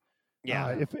fun.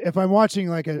 Yeah. If I'm watching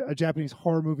like a Japanese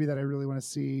horror movie that I really want to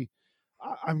see,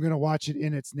 I'm going to watch it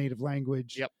in its native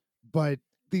language. Yep. But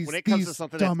when it comes to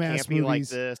something that's campy movies, like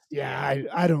this,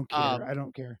 I don't care. I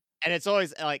don't care. And it's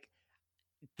always like,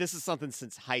 this is something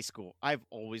since high school. I've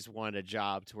always wanted a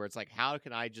job to where it's like, how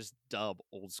can I just dub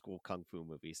old school kung fu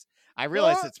movies? I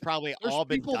realize it's probably all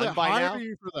been done by now.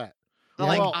 You for that. But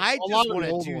like, I just want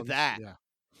to do that. Yeah.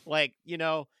 Like,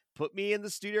 put me in the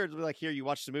studio and be like, here, you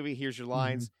watch the movie. Here's your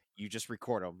lines. You just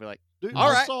record them. Be like, dude,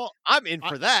 all right, I'm in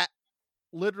for that.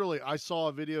 Literally, I saw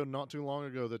a video not too long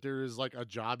ago that there is like a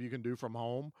job you can do from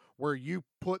home where you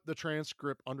put the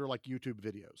transcript under like YouTube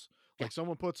videos. Like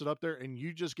someone puts it up there and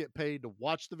you just get paid to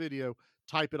watch the video,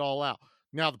 type it all out.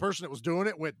 Now, the person that was doing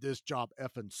it went, this job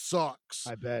effing sucks.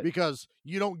 I bet. Because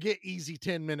you don't get easy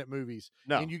 10-minute movies.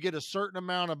 No. And you get a certain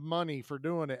amount of money for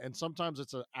doing it. And sometimes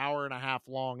it's an hour-and-a-half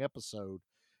long episode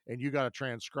and you got to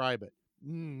transcribe it.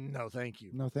 No, thank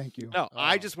you. No, thank you. No,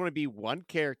 I just want to be one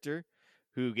character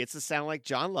who gets to sound like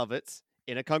John Lovitz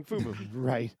in a kung fu movie.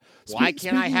 Right. Why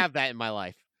can't I have that in my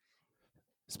life?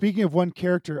 Speaking of one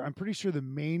character, I'm pretty sure the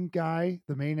main guy,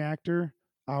 the main actor,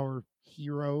 our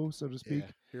hero, so to speak.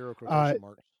 Yeah, hero quotation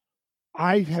marks.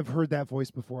 I have heard that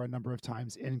voice before a number of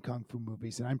times in kung fu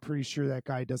movies, and I'm pretty sure that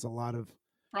guy does a lot of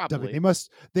dubbing.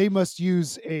 They must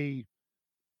use a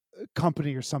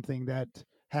company or something that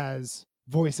has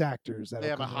voice actors that they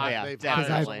have a high.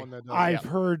 I've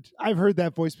heard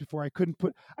that voice before. I couldn't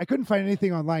find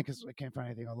anything online because I can't find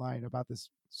anything online about this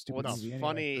stupid What's movie.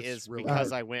 funny anyway. is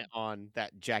because I went on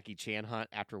that Jackie Chan hunt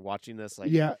after watching this.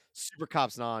 Like, Super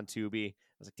Cop's not on Tubi. I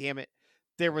was like, damn it.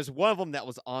 There was one of them that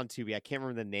was on Tubi. I can't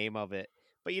remember the name of it,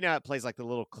 but it plays like the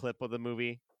little clip of the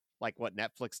movie, like what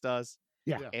Netflix does.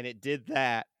 Yeah. And it did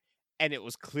that, and it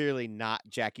was clearly not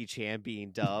Jackie Chan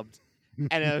being dubbed.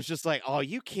 And I was just like, oh,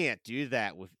 you can't do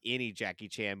that with any Jackie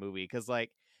Chan movie. Because, like,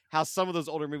 how some of those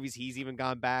older movies, he's even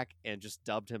gone back and just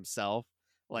dubbed himself.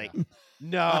 Like,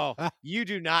 no, you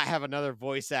do not have another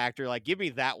voice actor. Like, give me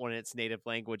that one in its native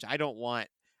language. I don't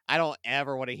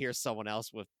ever want to hear someone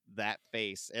else with that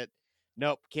face.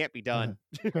 Nope, can't be done.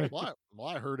 Well,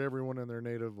 I heard everyone in their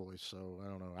native voice, so I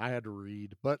don't know. I had to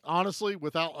read. But honestly,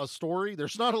 without a story,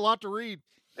 there's not a lot to read.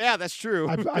 Yeah, that's true.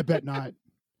 I bet not.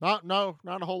 Not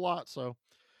a whole lot. So,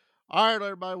 all right,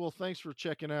 everybody. Well, thanks for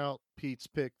checking out Pete's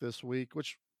pick this week.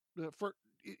 Which,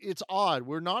 it's odd.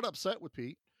 We're not upset with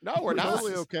Pete. No, we're not.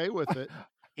 Totally okay with it.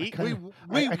 I kind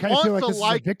of feel like this is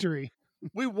a victory.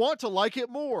 We want to like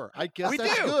it more. I guess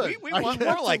that's do. good. We want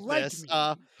more like this.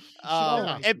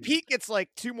 And Pete gets like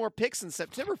 2 more picks in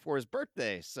September for his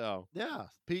birthday. So yeah,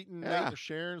 Pete and Nate are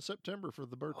sharing September for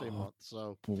the birthday month.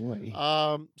 So boy.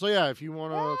 So yeah, if you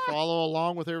want to follow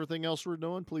along with everything else we're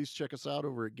doing, please check us out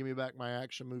over at Give Me Back My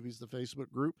Action Movies, the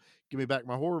Facebook group. Give Me Back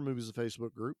My Horror Movies, the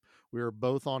Facebook group. We are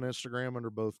both on Instagram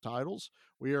under both titles.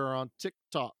 We are on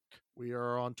TikTok. We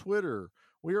are on Twitter.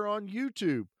 We are on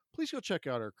YouTube. Please go check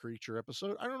out our Creature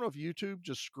episode. I don't know if YouTube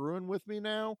just screwing with me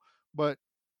now, but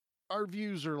our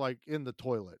views are like in the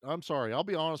toilet. I'm sorry. I'll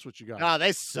be honest with you guys. No,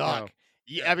 they suck.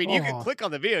 I mean, you can click on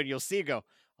the video and you'll see it go,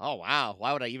 oh, wow.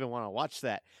 Why would I even want to watch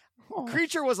that?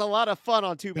 Creature was a lot of fun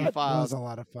on Tubi Files. That was a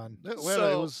lot of fun.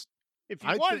 So, if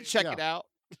you want to check it out.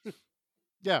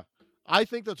 Yeah. I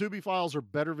think the Tubi Files are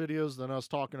better videos than us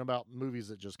talking about movies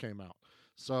that just came out.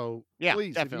 So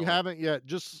please, definitely. If you haven't yet,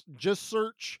 just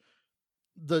search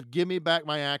the Give Me Back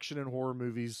My Action and Horror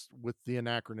Movies with the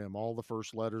acronym, all the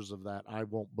first letters of that. I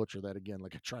won't butcher that again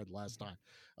like I tried last time,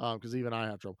 because even I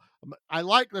have trouble. I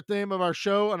like the theme of our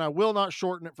show, and I will not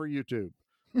shorten it for YouTube.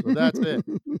 So that's it.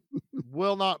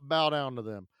 Will not bow down to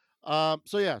them.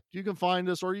 So yeah, you can find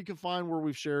us, or you can find where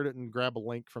we've shared it and grab a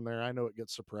link from there. I know it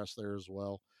gets suppressed there as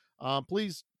well.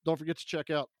 Please don't forget to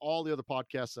check out all the other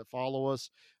podcasts that follow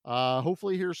us.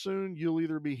 Hopefully here soon, you'll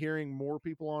either be hearing more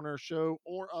people on our show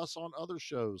or us on other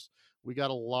shows. We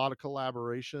got a lot of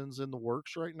collaborations in the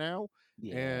works right now,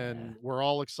 and we're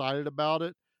all excited about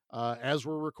it. As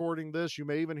we're recording this, you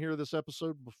may even hear this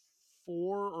episode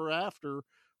before or after.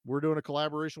 We're doing a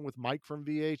collaboration with Mike from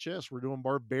VHS. We're doing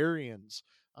Barbarians.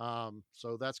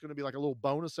 So that's going to be like a little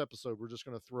bonus episode we're just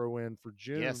going to throw in for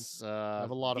June. Yes,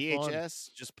 have a lot of fun.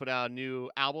 VHS just put out a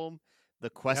new album, The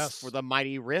Quest for the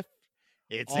Mighty Riff.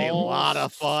 It's a lot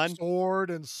of fun. Sword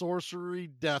and sorcery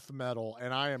death metal,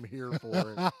 and I am here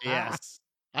for it. Yes.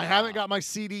 I haven't got my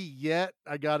CD yet.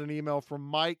 I got an email from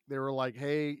Mike. They were like,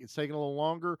 hey, it's taking a little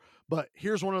longer, but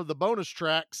here's one of the bonus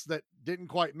tracks that didn't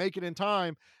quite make it in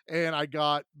time. And I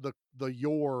got the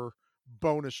Your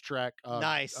bonus track,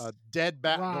 nice, Dead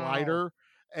Bat Glider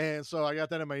And so I got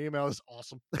that in my email. It's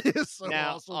awesome. It's so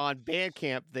now, awesome. on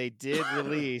Bandcamp, they did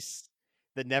release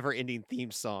the Never Ending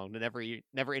theme song, the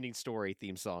Never Ending Story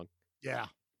theme song. Yeah.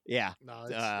 Yeah. No,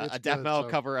 it's a death good, metal so.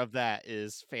 cover of that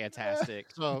is fantastic.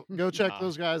 So go check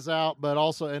those guys out. But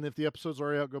also, and if the episode's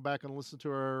already out, go back and listen to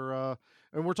our.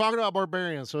 And we're talking about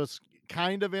Barbarian, so it's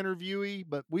kind of interviewee.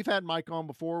 But we've had Mike on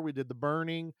before. We did The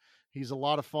Burning. He's a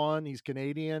lot of fun. He's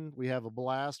Canadian. We have a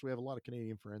blast. We have a lot of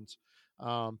Canadian friends.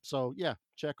 So yeah,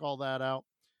 check all that out.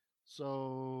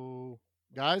 So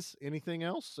guys, anything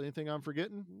else? Anything I'm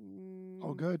forgetting?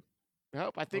 Oh, good.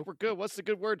 Nope, I think we're good. What's the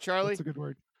good word, Charlie? That's a good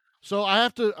word. So I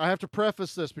have to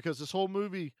preface this because this whole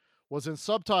movie was in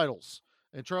subtitles,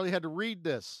 and Charlie had to read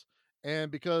this, and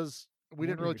because we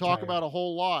didn't really talk about a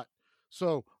whole lot.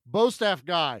 So Bostaff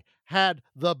guy had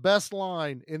the best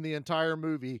line in the entire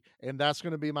movie, and that's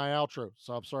going to be my outro.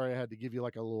 So I'm sorry I had to give you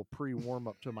like a little pre-warm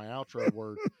up to my outro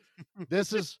word.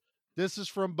 This is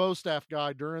from Bostaff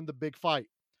guy during the big fight.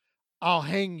 I'll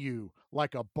hang you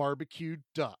like a barbecued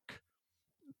duck.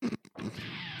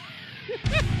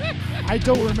 I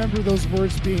don't remember those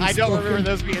words being I don't remember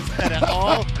those being said at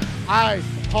all. I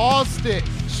paused it.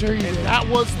 Sure you and did. That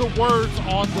was the words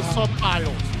on the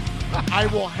subtitles. I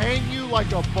will hang you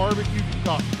like a barbecue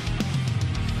duck.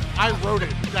 I wrote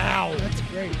it down. That's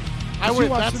great. I went,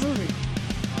 watched the movie.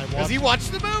 Because he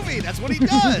watched the movie. That's what he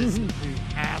does. You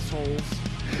assholes.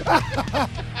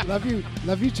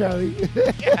 Love you, Charlie.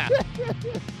 Yeah.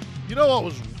 You know what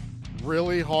was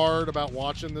really hard about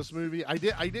watching this movie?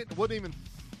 Wasn't even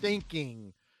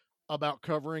thinking about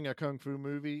covering a kung fu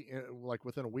movie like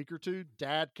within a week or two.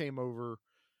 Dad came over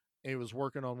and he was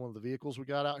working on one of the vehicles we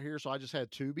got out here, so I just had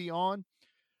Tubi on.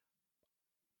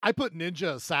 I put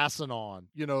Ninja Assassin on,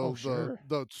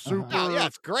 the super yeah,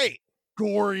 it's great.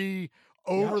 Gory,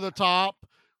 over the top.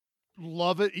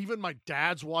 Love it. Even my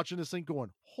dad's watching this thing going,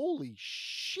 holy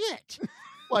shit.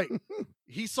 Like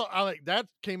he saw that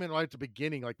came in right at the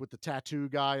beginning, like with the tattoo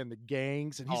guy and the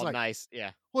gangs, and he's like, nice,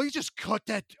 yeah. Well, he just cut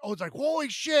that. Oh, it's like holy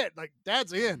shit! Like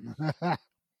Dad's in.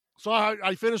 So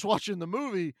I finished watching the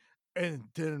movie, and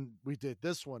then we did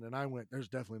this one, and I went, "There's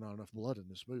definitely not enough blood in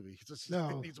this movie.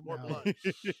 It needs more blood.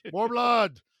 More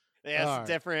blood." Yeah, it's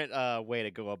a different way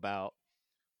to go about.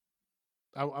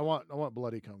 I want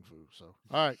bloody kung fu. So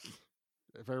all right,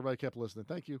 if everybody kept listening,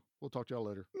 thank you. We'll talk to y'all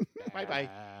later. Bye.